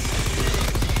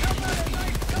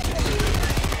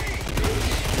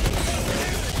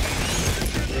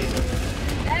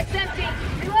 Bag's empty.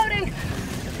 Reloading.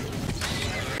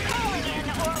 Calling in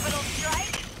orbital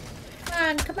strike.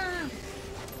 Come on.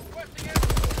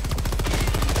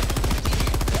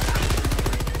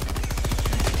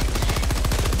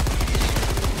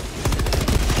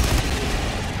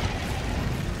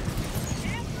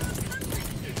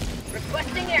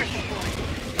 Requesting air support.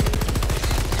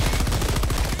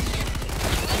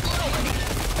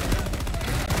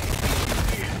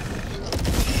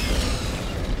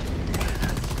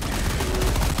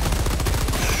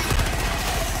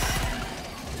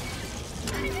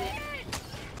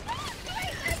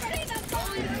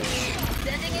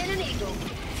 Sending in an eagle.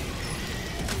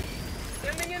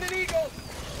 Sending in an eagle!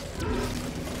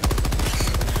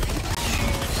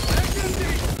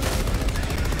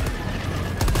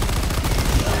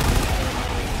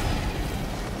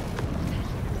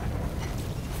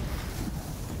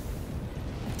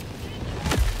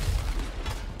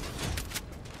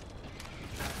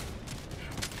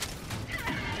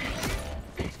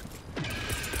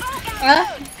 Huh?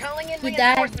 Calling in He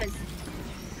died. reinforcements.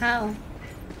 How?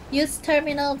 Use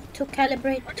terminal to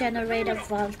calibrate generator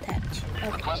voltage.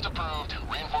 Okay. Request approved.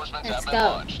 Reinforcements Let's have been go.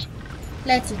 launched.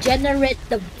 Let's generate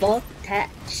the voltage.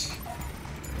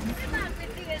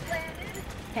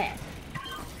 Okay.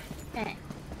 Okay.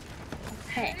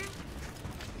 Okay.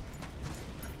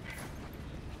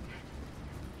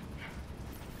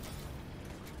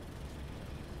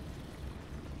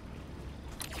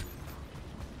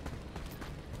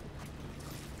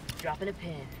 Dropping a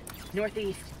pin.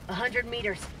 Northeast, 100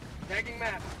 meters. Tagging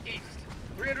map. East.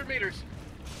 300 meters.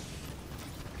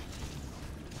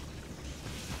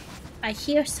 I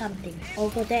hear something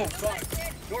over there.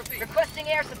 Northeast. Requesting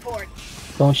air support.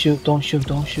 Don't shoot, don't shoot,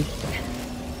 don't shoot.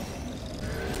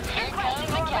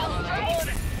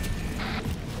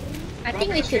 I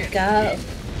think we should go.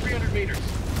 300 meters.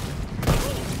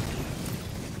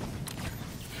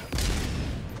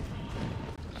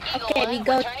 Okay, we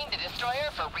go. Returning the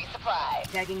destroyer for resupply.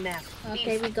 Tagging map.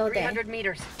 Okay, East, we go there. 300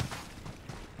 meters.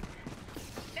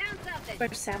 Found something.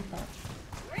 For sample.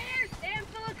 Rare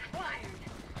sample acquired.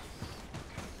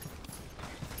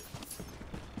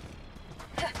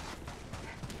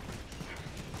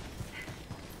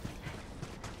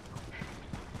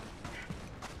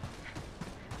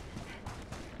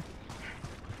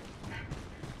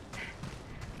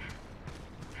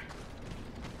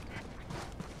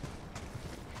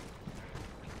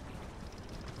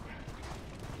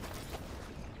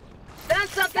 Found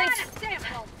something! Got a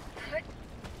sample.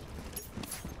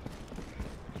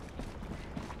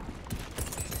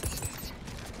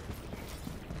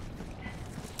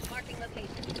 Marking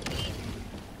location. East.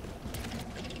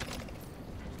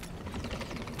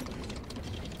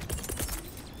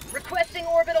 Requesting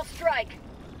orbital strike.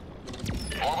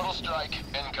 Orbital strike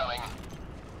incoming.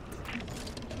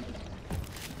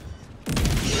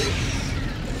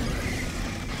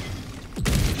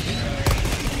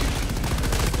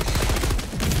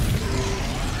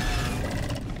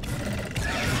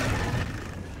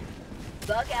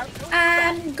 Bug out.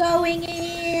 I'm going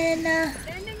in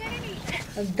Sending enemy.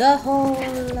 the hole.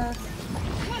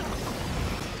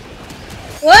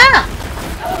 Whoa!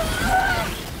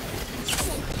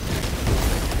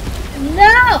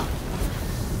 No!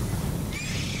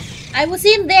 I was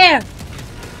in there.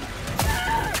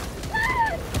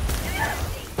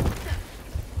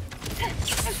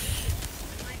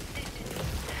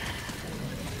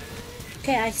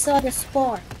 Okay, I saw the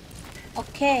spore.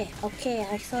 Okay,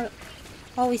 I saw.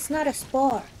 Oh, it's not a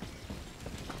spore.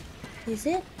 Is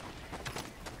it?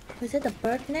 Is it a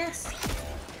bird nest?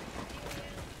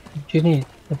 What you need?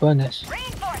 The bonus.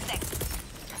 Reinforcing.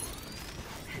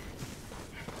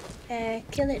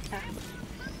 Kill it back.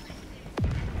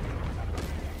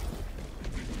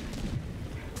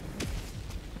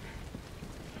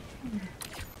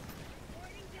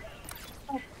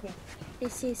 Okay,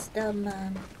 this is the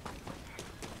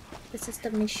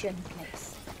mission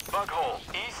place. Bug hole.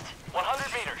 East.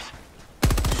 100 meters.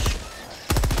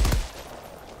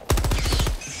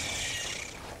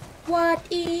 What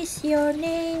is your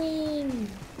name?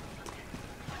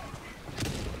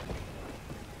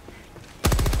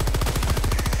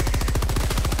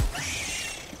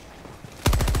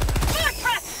 For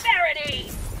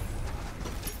prosperity.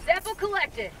 Sample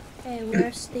collected. Hey,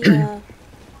 where's the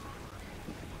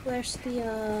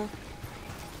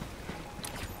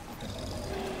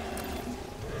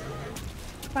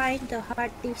find the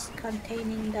hard disk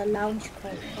containing the launch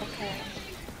code. Okay.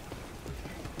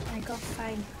 I go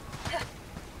find.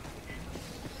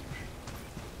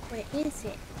 Where is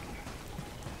it?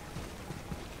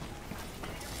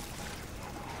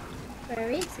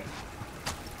 Where is it?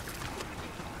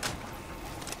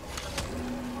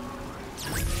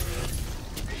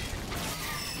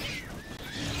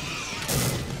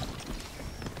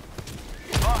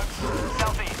 Bugs.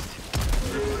 Southeast.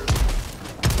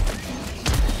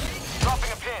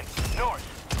 Dropping a pin. North.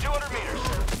 200 meters.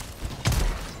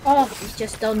 Oh,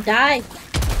 just don't die.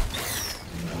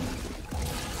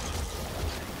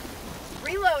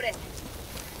 Reloading.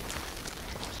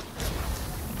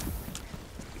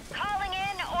 Calling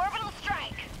in orbital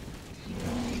strike.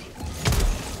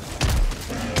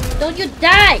 Don't you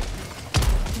die!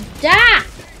 Die!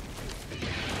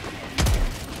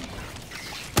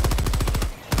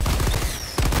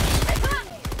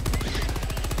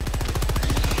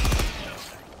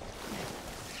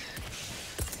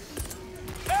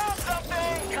 Found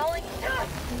something. Calling.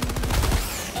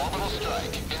 Orbital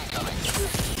strike incoming.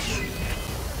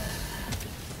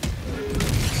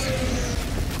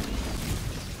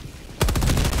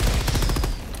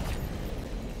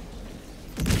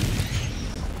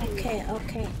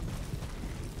 Okay.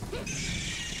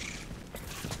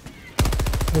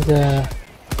 There's a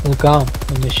The gun,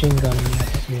 the machine gun.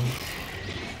 Yeah.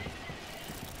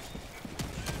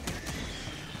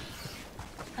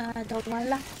 I don't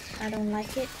want I don't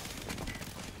like it.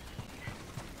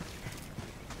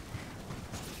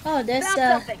 Oh, there's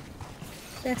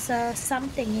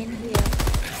something in here.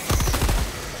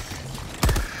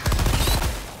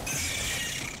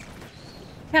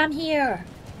 Come here.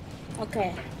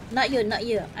 Okay, not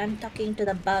you. I'm talking to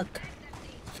the bug.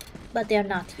 But they're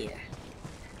not here.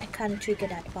 I can't trigger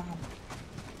that bomb.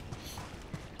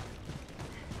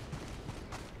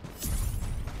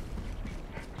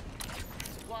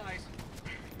 Supplies.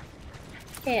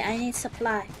 Okay, I need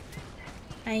supply.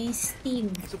 I need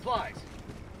steam. Supplies.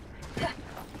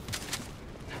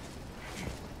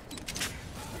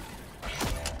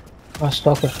 Oh,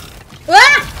 stalker.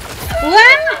 What?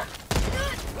 What?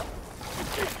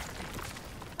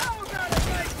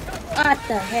 What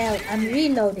the hell? I'm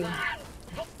reloading.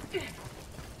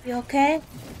 You okay?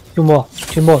 Two more.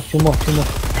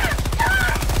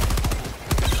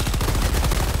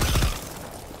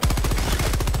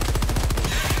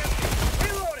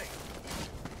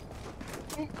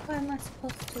 What am I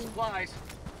supposed to do? Supplies.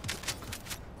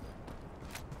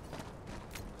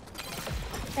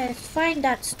 Let's find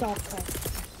that stalker.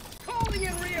 Calling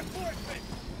in reinforcements.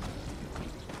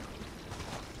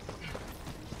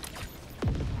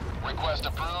 Request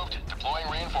approved. Deploying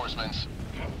reinforcements.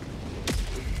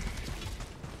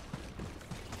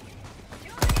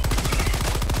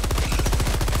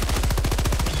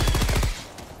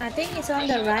 I think it's on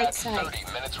the right side.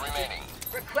 30 minutes remaining.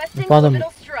 Requesting Bottom.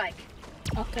 orbital strike.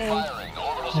 Okay. Firing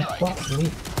orbital Oh, strike. fuck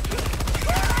me.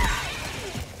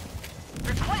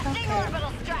 Requesting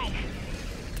orbital strike.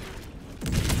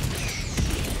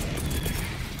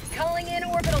 Calling in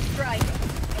orbital strike.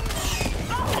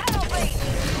 Penalty.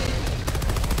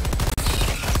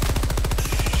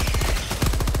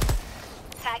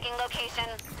 Tagging location.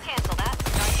 Cancel that.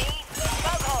 Northeast.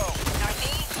 Bug hole.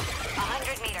 Northeast.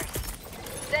 100 meters.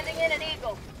 Sending in an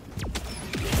eagle.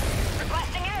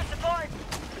 Requesting air support.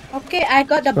 Okay, I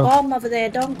got the Go. bomb over there.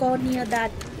 Don't go near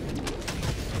that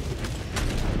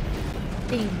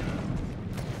thing.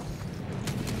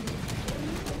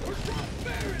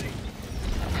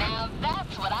 Now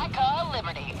that's what I call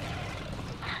liberty.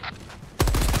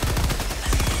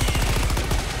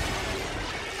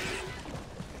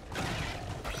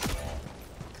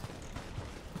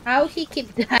 How he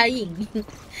keep dying?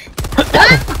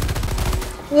 What?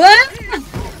 What?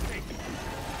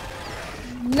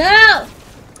 No!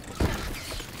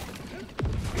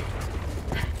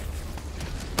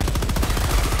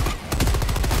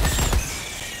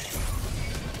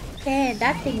 Okay,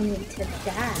 that thing needs to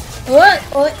die.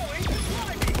 Oh!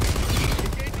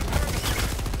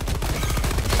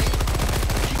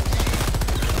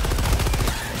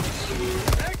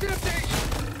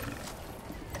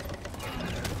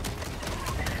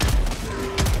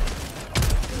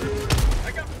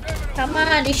 Come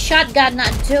on, this shotgun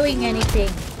not doing anything.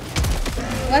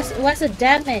 What's the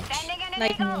damage?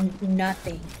 Like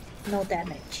nothing. No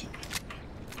damage.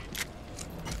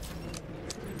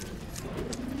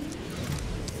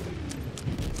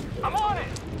 I'm on it.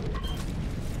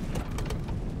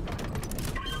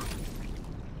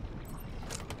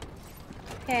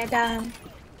 Okay, down.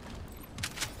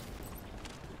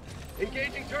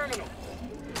 Engaging terminal.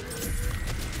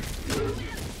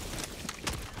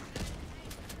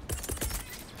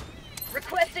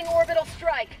 Requesting orbital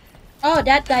strike. Oh,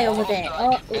 that guy over there.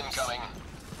 Oh, oops. Incoming.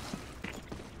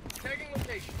 Tagging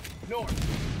location.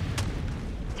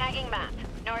 North. Tagging map.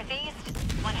 Northeast,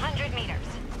 100 meters.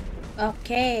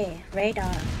 Okay,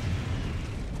 radar.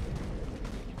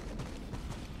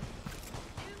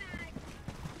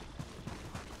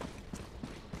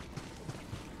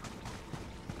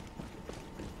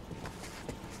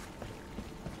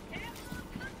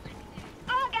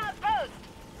 Bug outpost.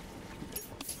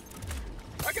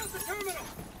 I got the terminal.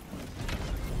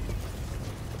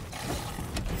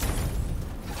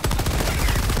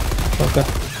 Okay.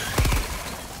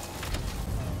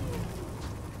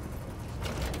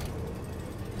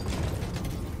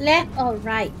 Left or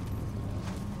right?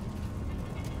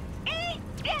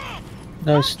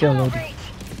 No, it's still loading.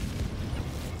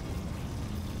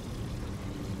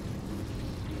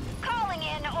 Calling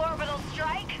in orbital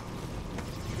strike.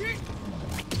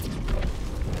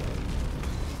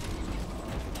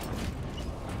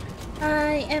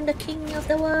 I am the king of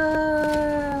the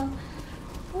world.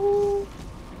 Ooh.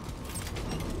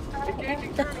 I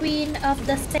am the queen of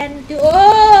the sand.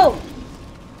 Oh!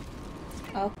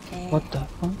 Okay. What the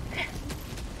fuck?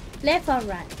 Left or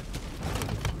right?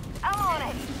 I'm on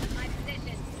it.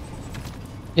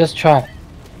 Just try.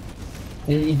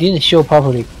 It didn't show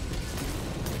properly.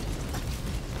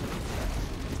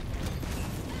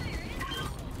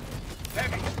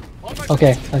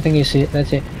 Okay, I think you see it.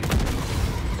 That's it.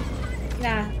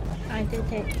 Yeah, I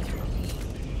did it.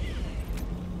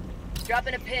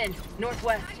 Dropping a pin.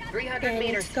 Northwest. 300 Okay,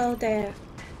 meters. let's go there.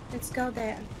 Let's go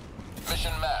there.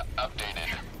 Mission map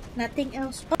updated. Nothing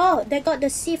else. Oh, they got the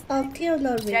Sith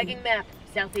artillery. Tagging map.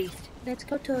 Southeast. Let's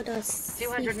go to the 200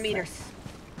 Sith. meters.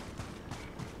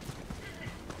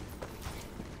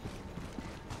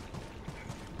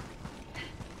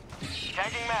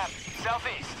 Tagging map.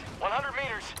 Southeast. 100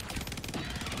 meters.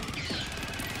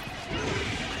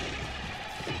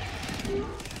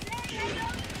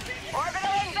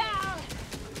 Orbital inbound.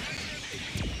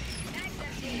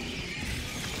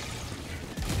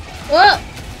 Whoa!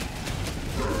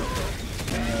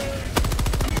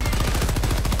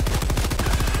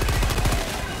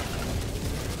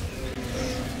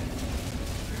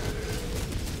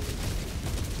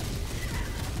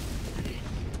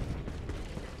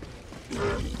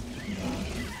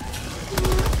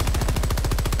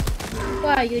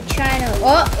 Wow, you trying to...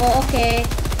 Oh, okay.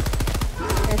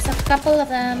 There's a couple of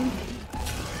them.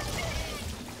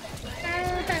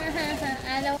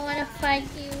 I don't want to fight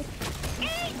you.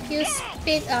 You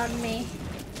spit on me.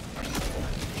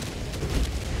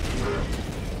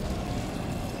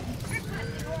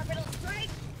 Orbital strike.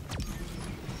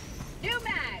 New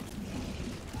mag.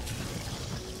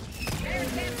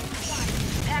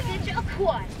 Package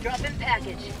acquired. Dropping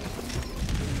package.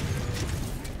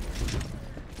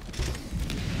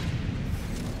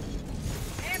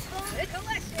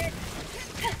 Collected.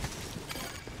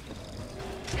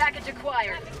 Package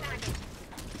acquired.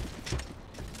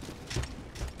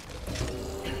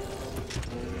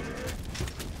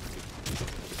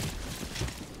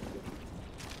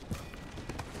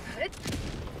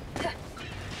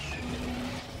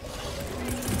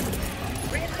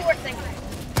 Reinforcing.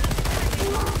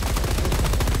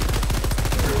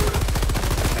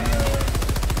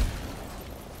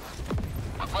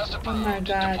 Request approved. Oh my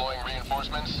God. Deploying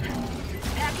reinforcements.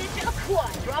 Package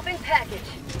acquired. Dropping package.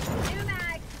 New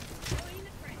mag.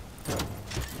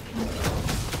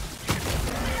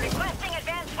 Requesting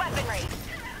advanced weaponry.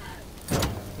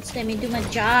 Just let me do my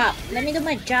job. Let me do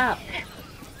my job.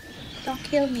 Don't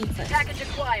kill me first. Package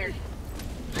acquired.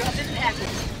 Dropping package.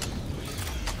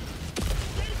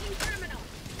 Engaging terminal.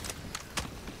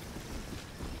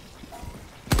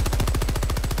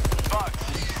 Bugs.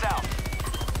 South.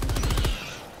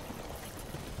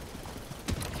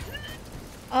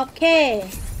 Okay.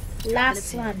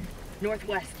 Last one.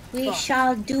 Northwest. We Bug.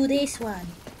 shall do this one.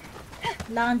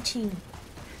 Launching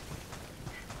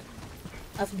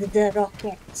of the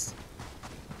rockets.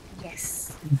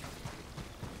 Yes.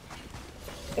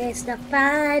 It's the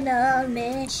final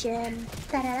mission.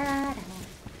 Ta-da-da-da.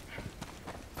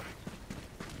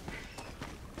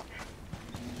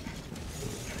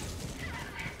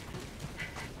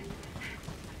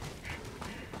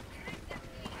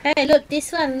 Hey, look,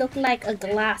 this one look like a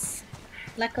glass.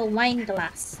 Like a wine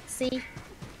glass. See?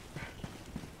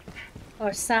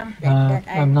 Or something that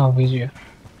I'm not with you.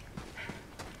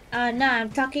 no, I'm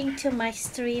talking to my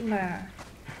streamer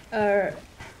or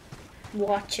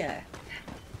watcher.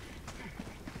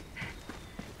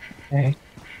 Okay.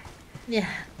 Yeah.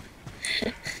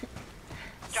 Dropping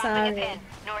a Sorry. pin.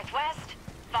 Northwest.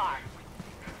 Far.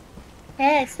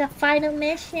 Hey, it's the final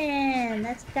mission.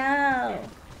 Let's go.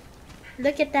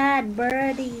 Look at that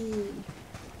birdie.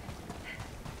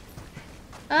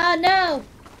 Oh no!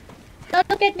 Don't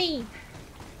look at me.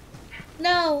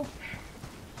 No.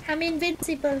 I'm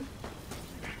invincible.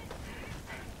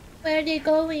 Where are they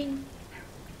going?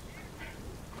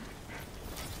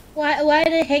 Why are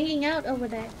they hanging out over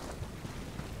there?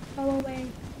 Go away.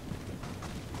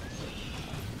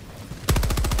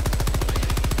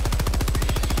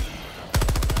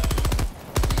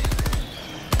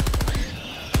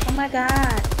 Oh my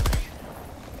god.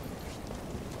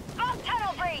 On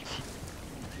tunnel breach.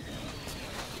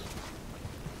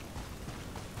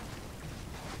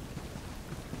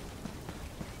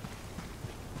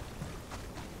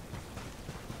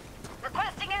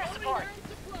 Requesting air support.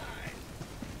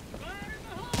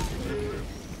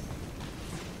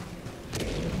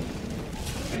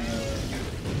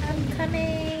 I'm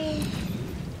coming.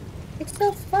 It's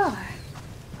so far.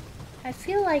 I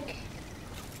feel like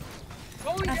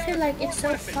it's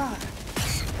so far.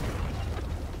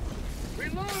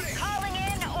 Calling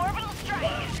in orbital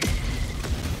strike.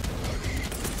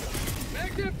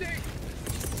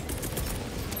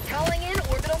 Calling in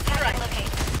orbital strike.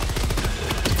 Locate.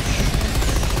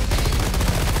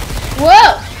 Whoa!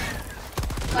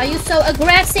 Why are you so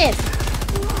aggressive?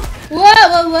 Whoa,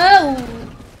 whoa, whoa!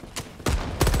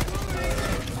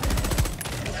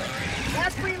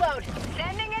 Last reload.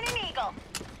 Sending in an eagle.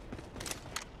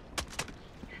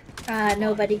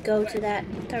 Nobody go to that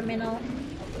terminal.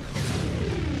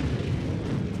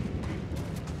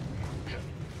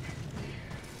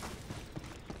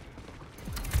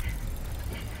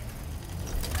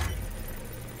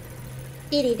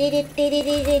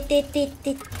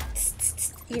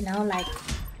 You know, like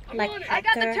I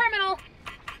got the terminal.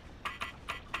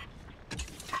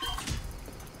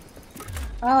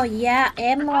 Oh yeah,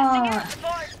 Requesting ammo. air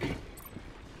support.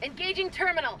 Engaging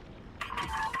terminal.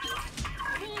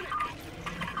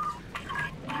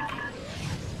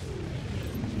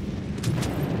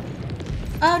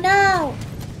 Oh no!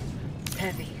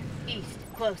 Heavy. East.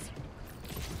 Close.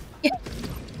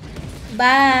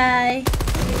 Bye.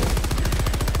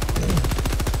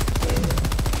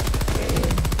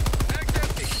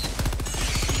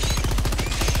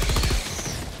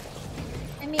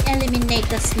 Let me eliminate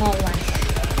the small one,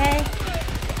 okay?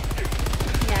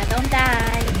 Yeah, don't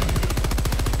die.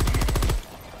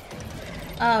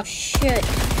 Oh shit.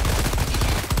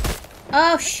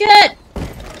 Oh shit!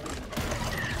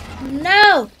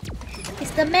 No!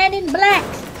 It's the man in black.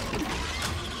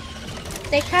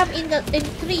 They come in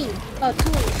 3 or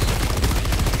 2.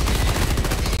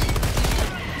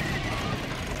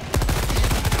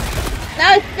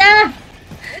 No, no!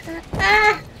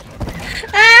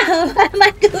 What am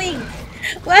I doing?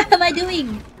 What am I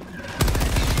doing?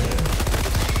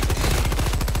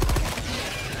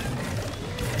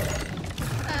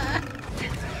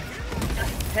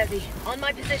 Heavy. On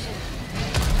my position.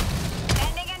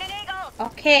 Sending in an eagle.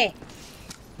 Okay.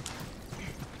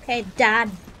 Okay,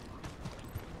 done.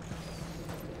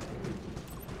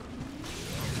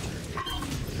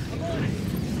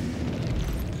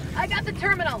 I got the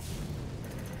terminal.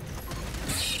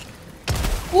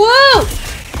 Whoa!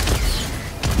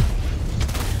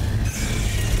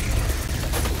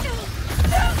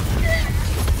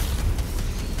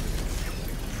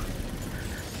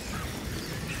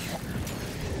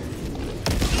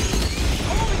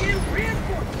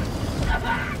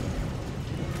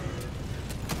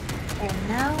 And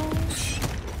now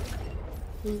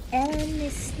the end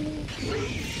is sleeping.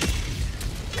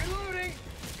 Reloading.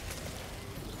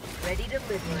 Ready to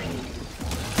liberate.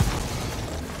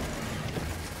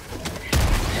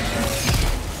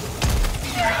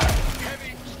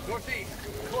 Heavy, northeast,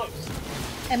 close.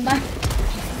 Am I?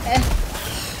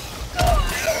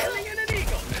 Sending in an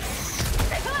eagle.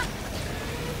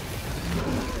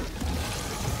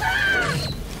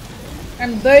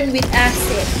 I'm burned with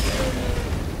acid.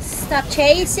 Stop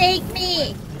chasing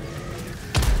me!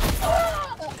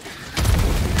 Oh,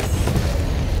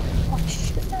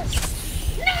 shit.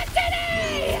 Not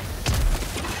today.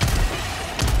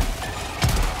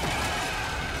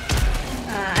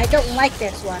 I don't like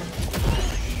this one.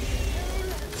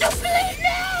 Don't believe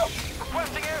now.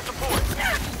 Requesting air support.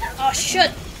 Oh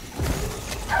shit!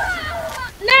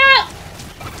 No!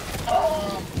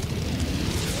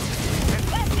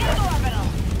 Let's get orbital.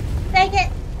 Take it!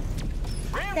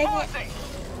 Take it! Reinforcing.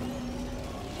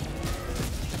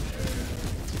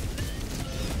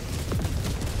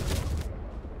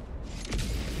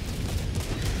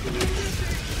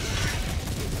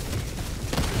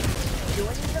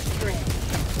 Joining the thread.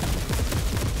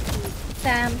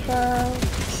 Sample.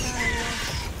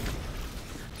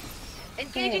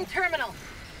 Engaging terminal.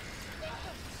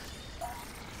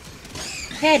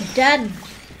 Okay, done.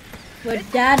 We're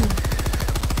done.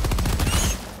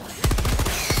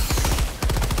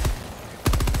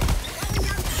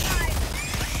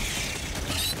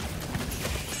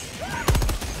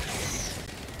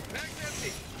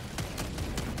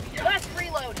 Last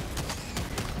reload.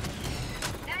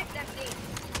 Nice empty.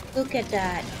 Look at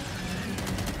that.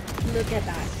 Look at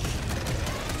that.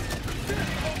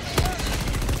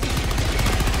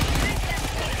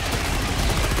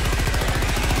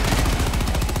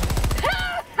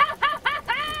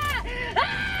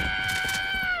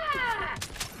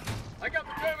 I got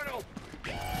the terminal.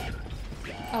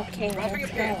 Okay, Dropping a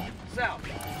let's pin. go. South.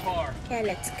 Far. Okay,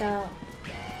 let's go.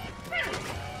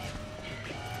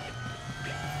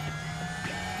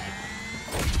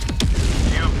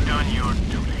 You've done your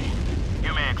duty.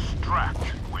 You may extract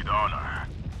with honor.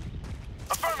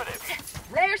 Affirmative.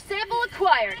 Rare sample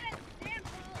acquired.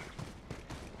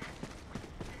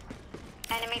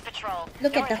 Enemy patrol.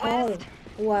 Look at the hole. Northwest.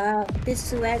 Wow,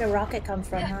 this is where the rocket come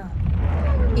from, huh?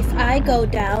 If I go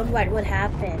down, what would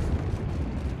happen?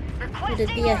 Would it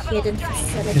be a hidden You're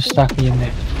facility? stuck in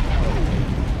there.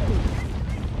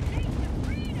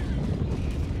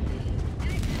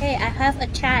 Hey, I have a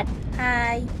chat.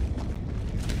 Hi.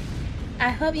 I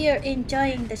hope you're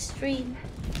enjoying the stream.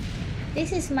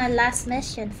 This is my last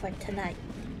mission for tonight.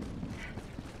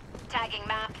 Tagging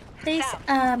map. Please South,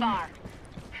 far.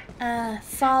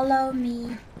 follow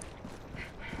me.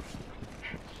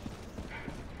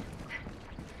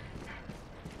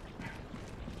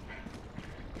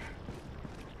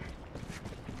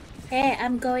 Hey,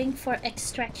 I'm going for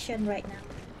extraction right now.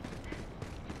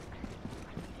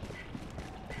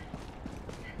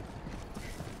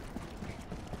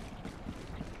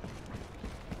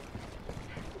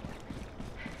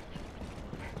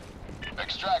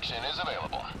 Extraction is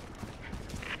available.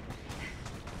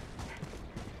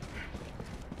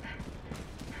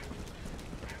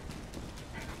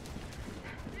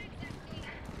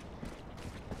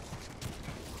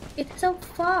 It's so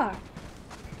far.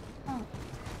 Oh,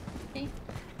 okay.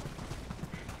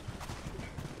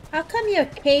 How come your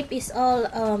cape is all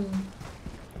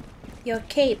your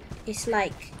cape is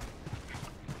like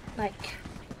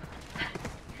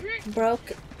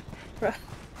broke,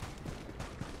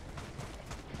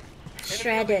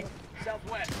 shredded.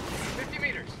 Southwest, 50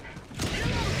 meters.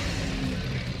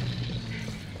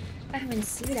 I didn't even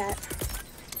see that.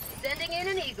 Sending in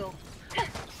an eagle.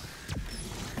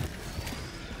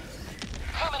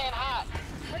 Coming in hot.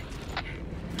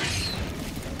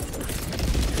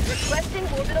 Requesting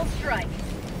orbital strike.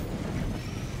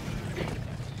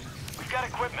 We've got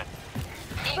equipment.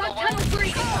 Front tunnel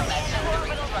breaching.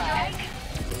 Orbital strike.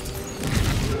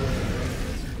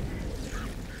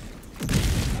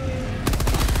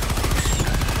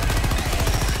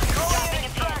 Dropping a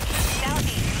pin.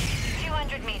 Southeast.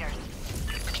 200 meters.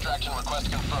 Extraction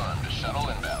request confirmed. Shuttle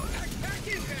inbound. Back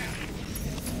empty.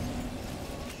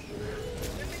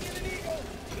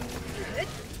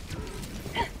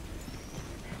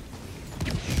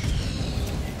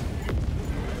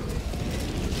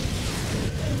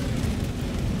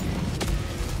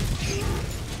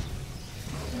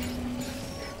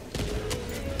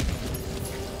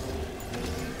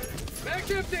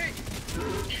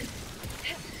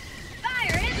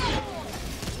 Fire in the hole.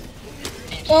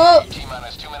 Oh,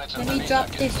 T-minus 2 minutes and let me 30 drop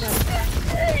seconds. this one.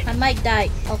 I might die.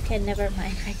 Okay, never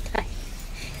mind. I died.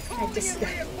 I just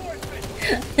died.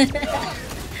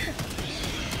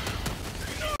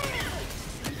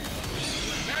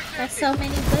 There's so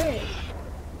many bullets.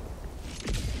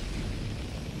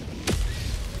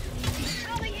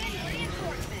 Calling in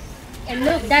reinforcements. And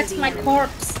look, that's my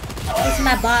corpse. It's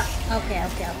my bot. Okay, okay,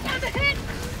 okay. Have a hit.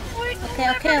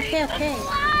 Okay.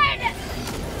 Blood.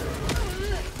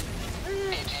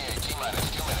 ETA T-minus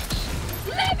 2 minutes.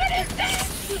 Liberty fist.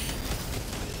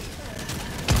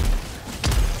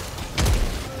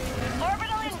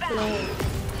 Orbital inbound. Play.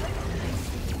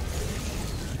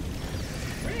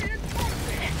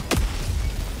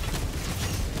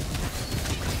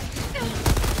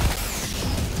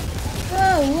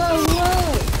 Whoa.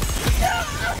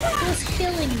 Who's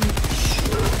killing me?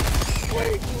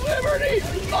 Liberty!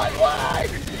 My leg!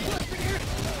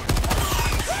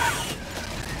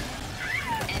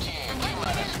 ETA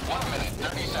T-minus 1 minute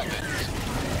 30 seconds.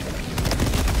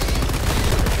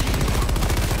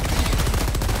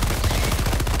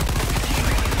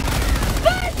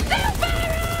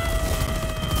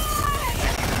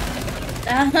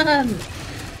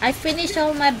 I finished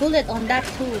all my bullet on that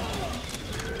too.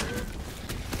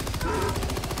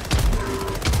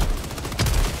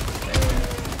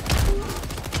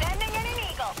 Sending in an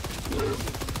eagle.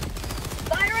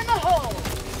 Fire in the hole.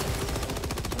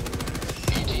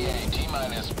 ETA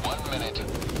T-minus 1 minute.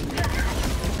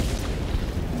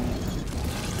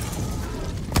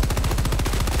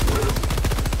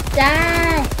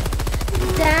 Die!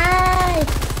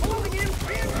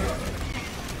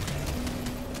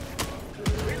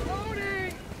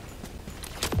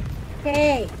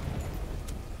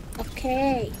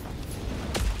 Okay.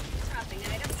 Dropping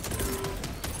item.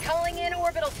 Calling in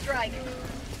orbital strike.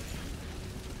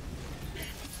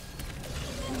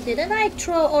 Didn't I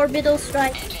throw orbital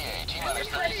strike? ETA T-minus 30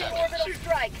 Requesting seconds. orbital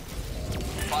strike.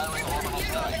 Firing orbital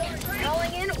strike.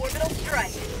 Calling in orbital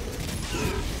strike.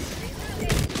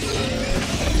 ETA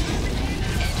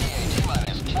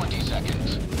T-minus 20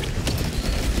 seconds.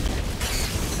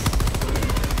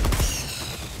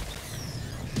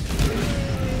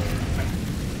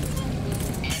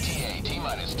 ETA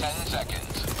T-minus 10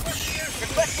 seconds.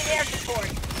 Requesting air support.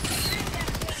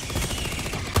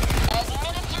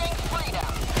 Administering freedom.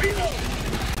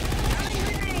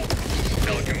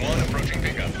 Pelican 1 approaching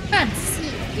pickup. Can't see.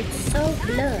 It's so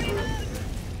blurry.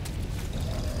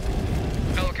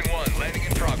 Pelican 1 landing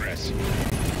in progress.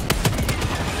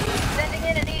 Sending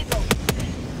in an eagle.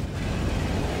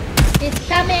 It's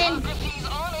coming. He's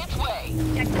on its way.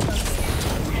 Check the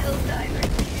location. Helldiver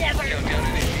never Countdown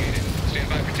initiated. Stand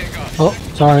by for takeoff. Oh,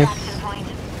 sorry. Extraction point.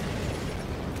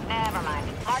 Never mind.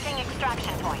 Marking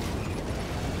extraction point.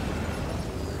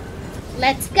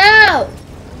 Let's go!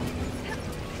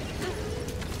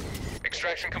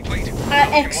 Extraction complete.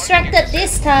 I extracted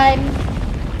this time.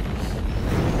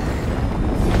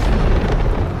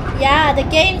 Yeah, the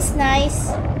game's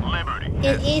nice. Liberty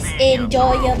It has is seen you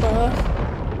enjoyable.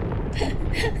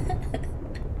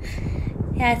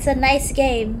 Yeah, it's a nice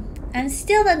game. I'm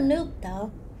still a noob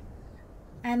though.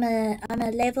 I'm a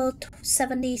level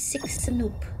 76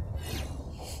 noob.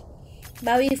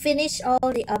 But we finished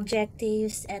all the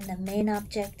objectives and the main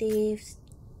objectives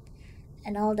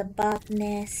and all the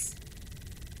botness.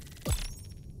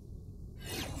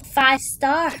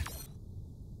 5-star.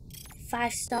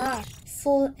 5-star.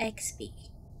 Full XP.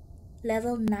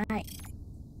 Level 9.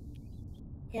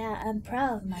 Yeah, I'm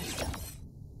proud of myself.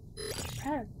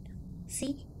 Proud.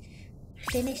 See?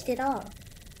 Finished it all.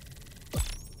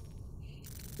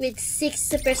 With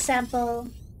 6 sample.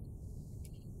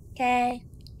 Okay.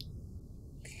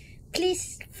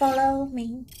 Please follow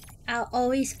me. I'll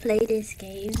always play this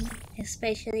game,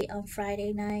 especially on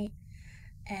Friday night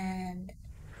and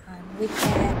on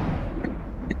weekend.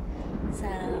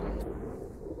 So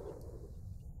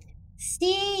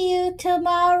see you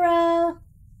tomorrow.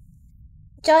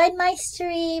 Join my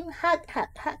stream. Hug, hug,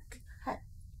 hug, hug.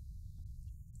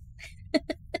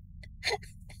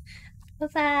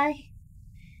 Bye-bye.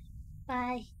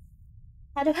 Bye.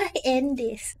 How do I end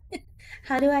this?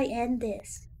 How do I end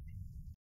this?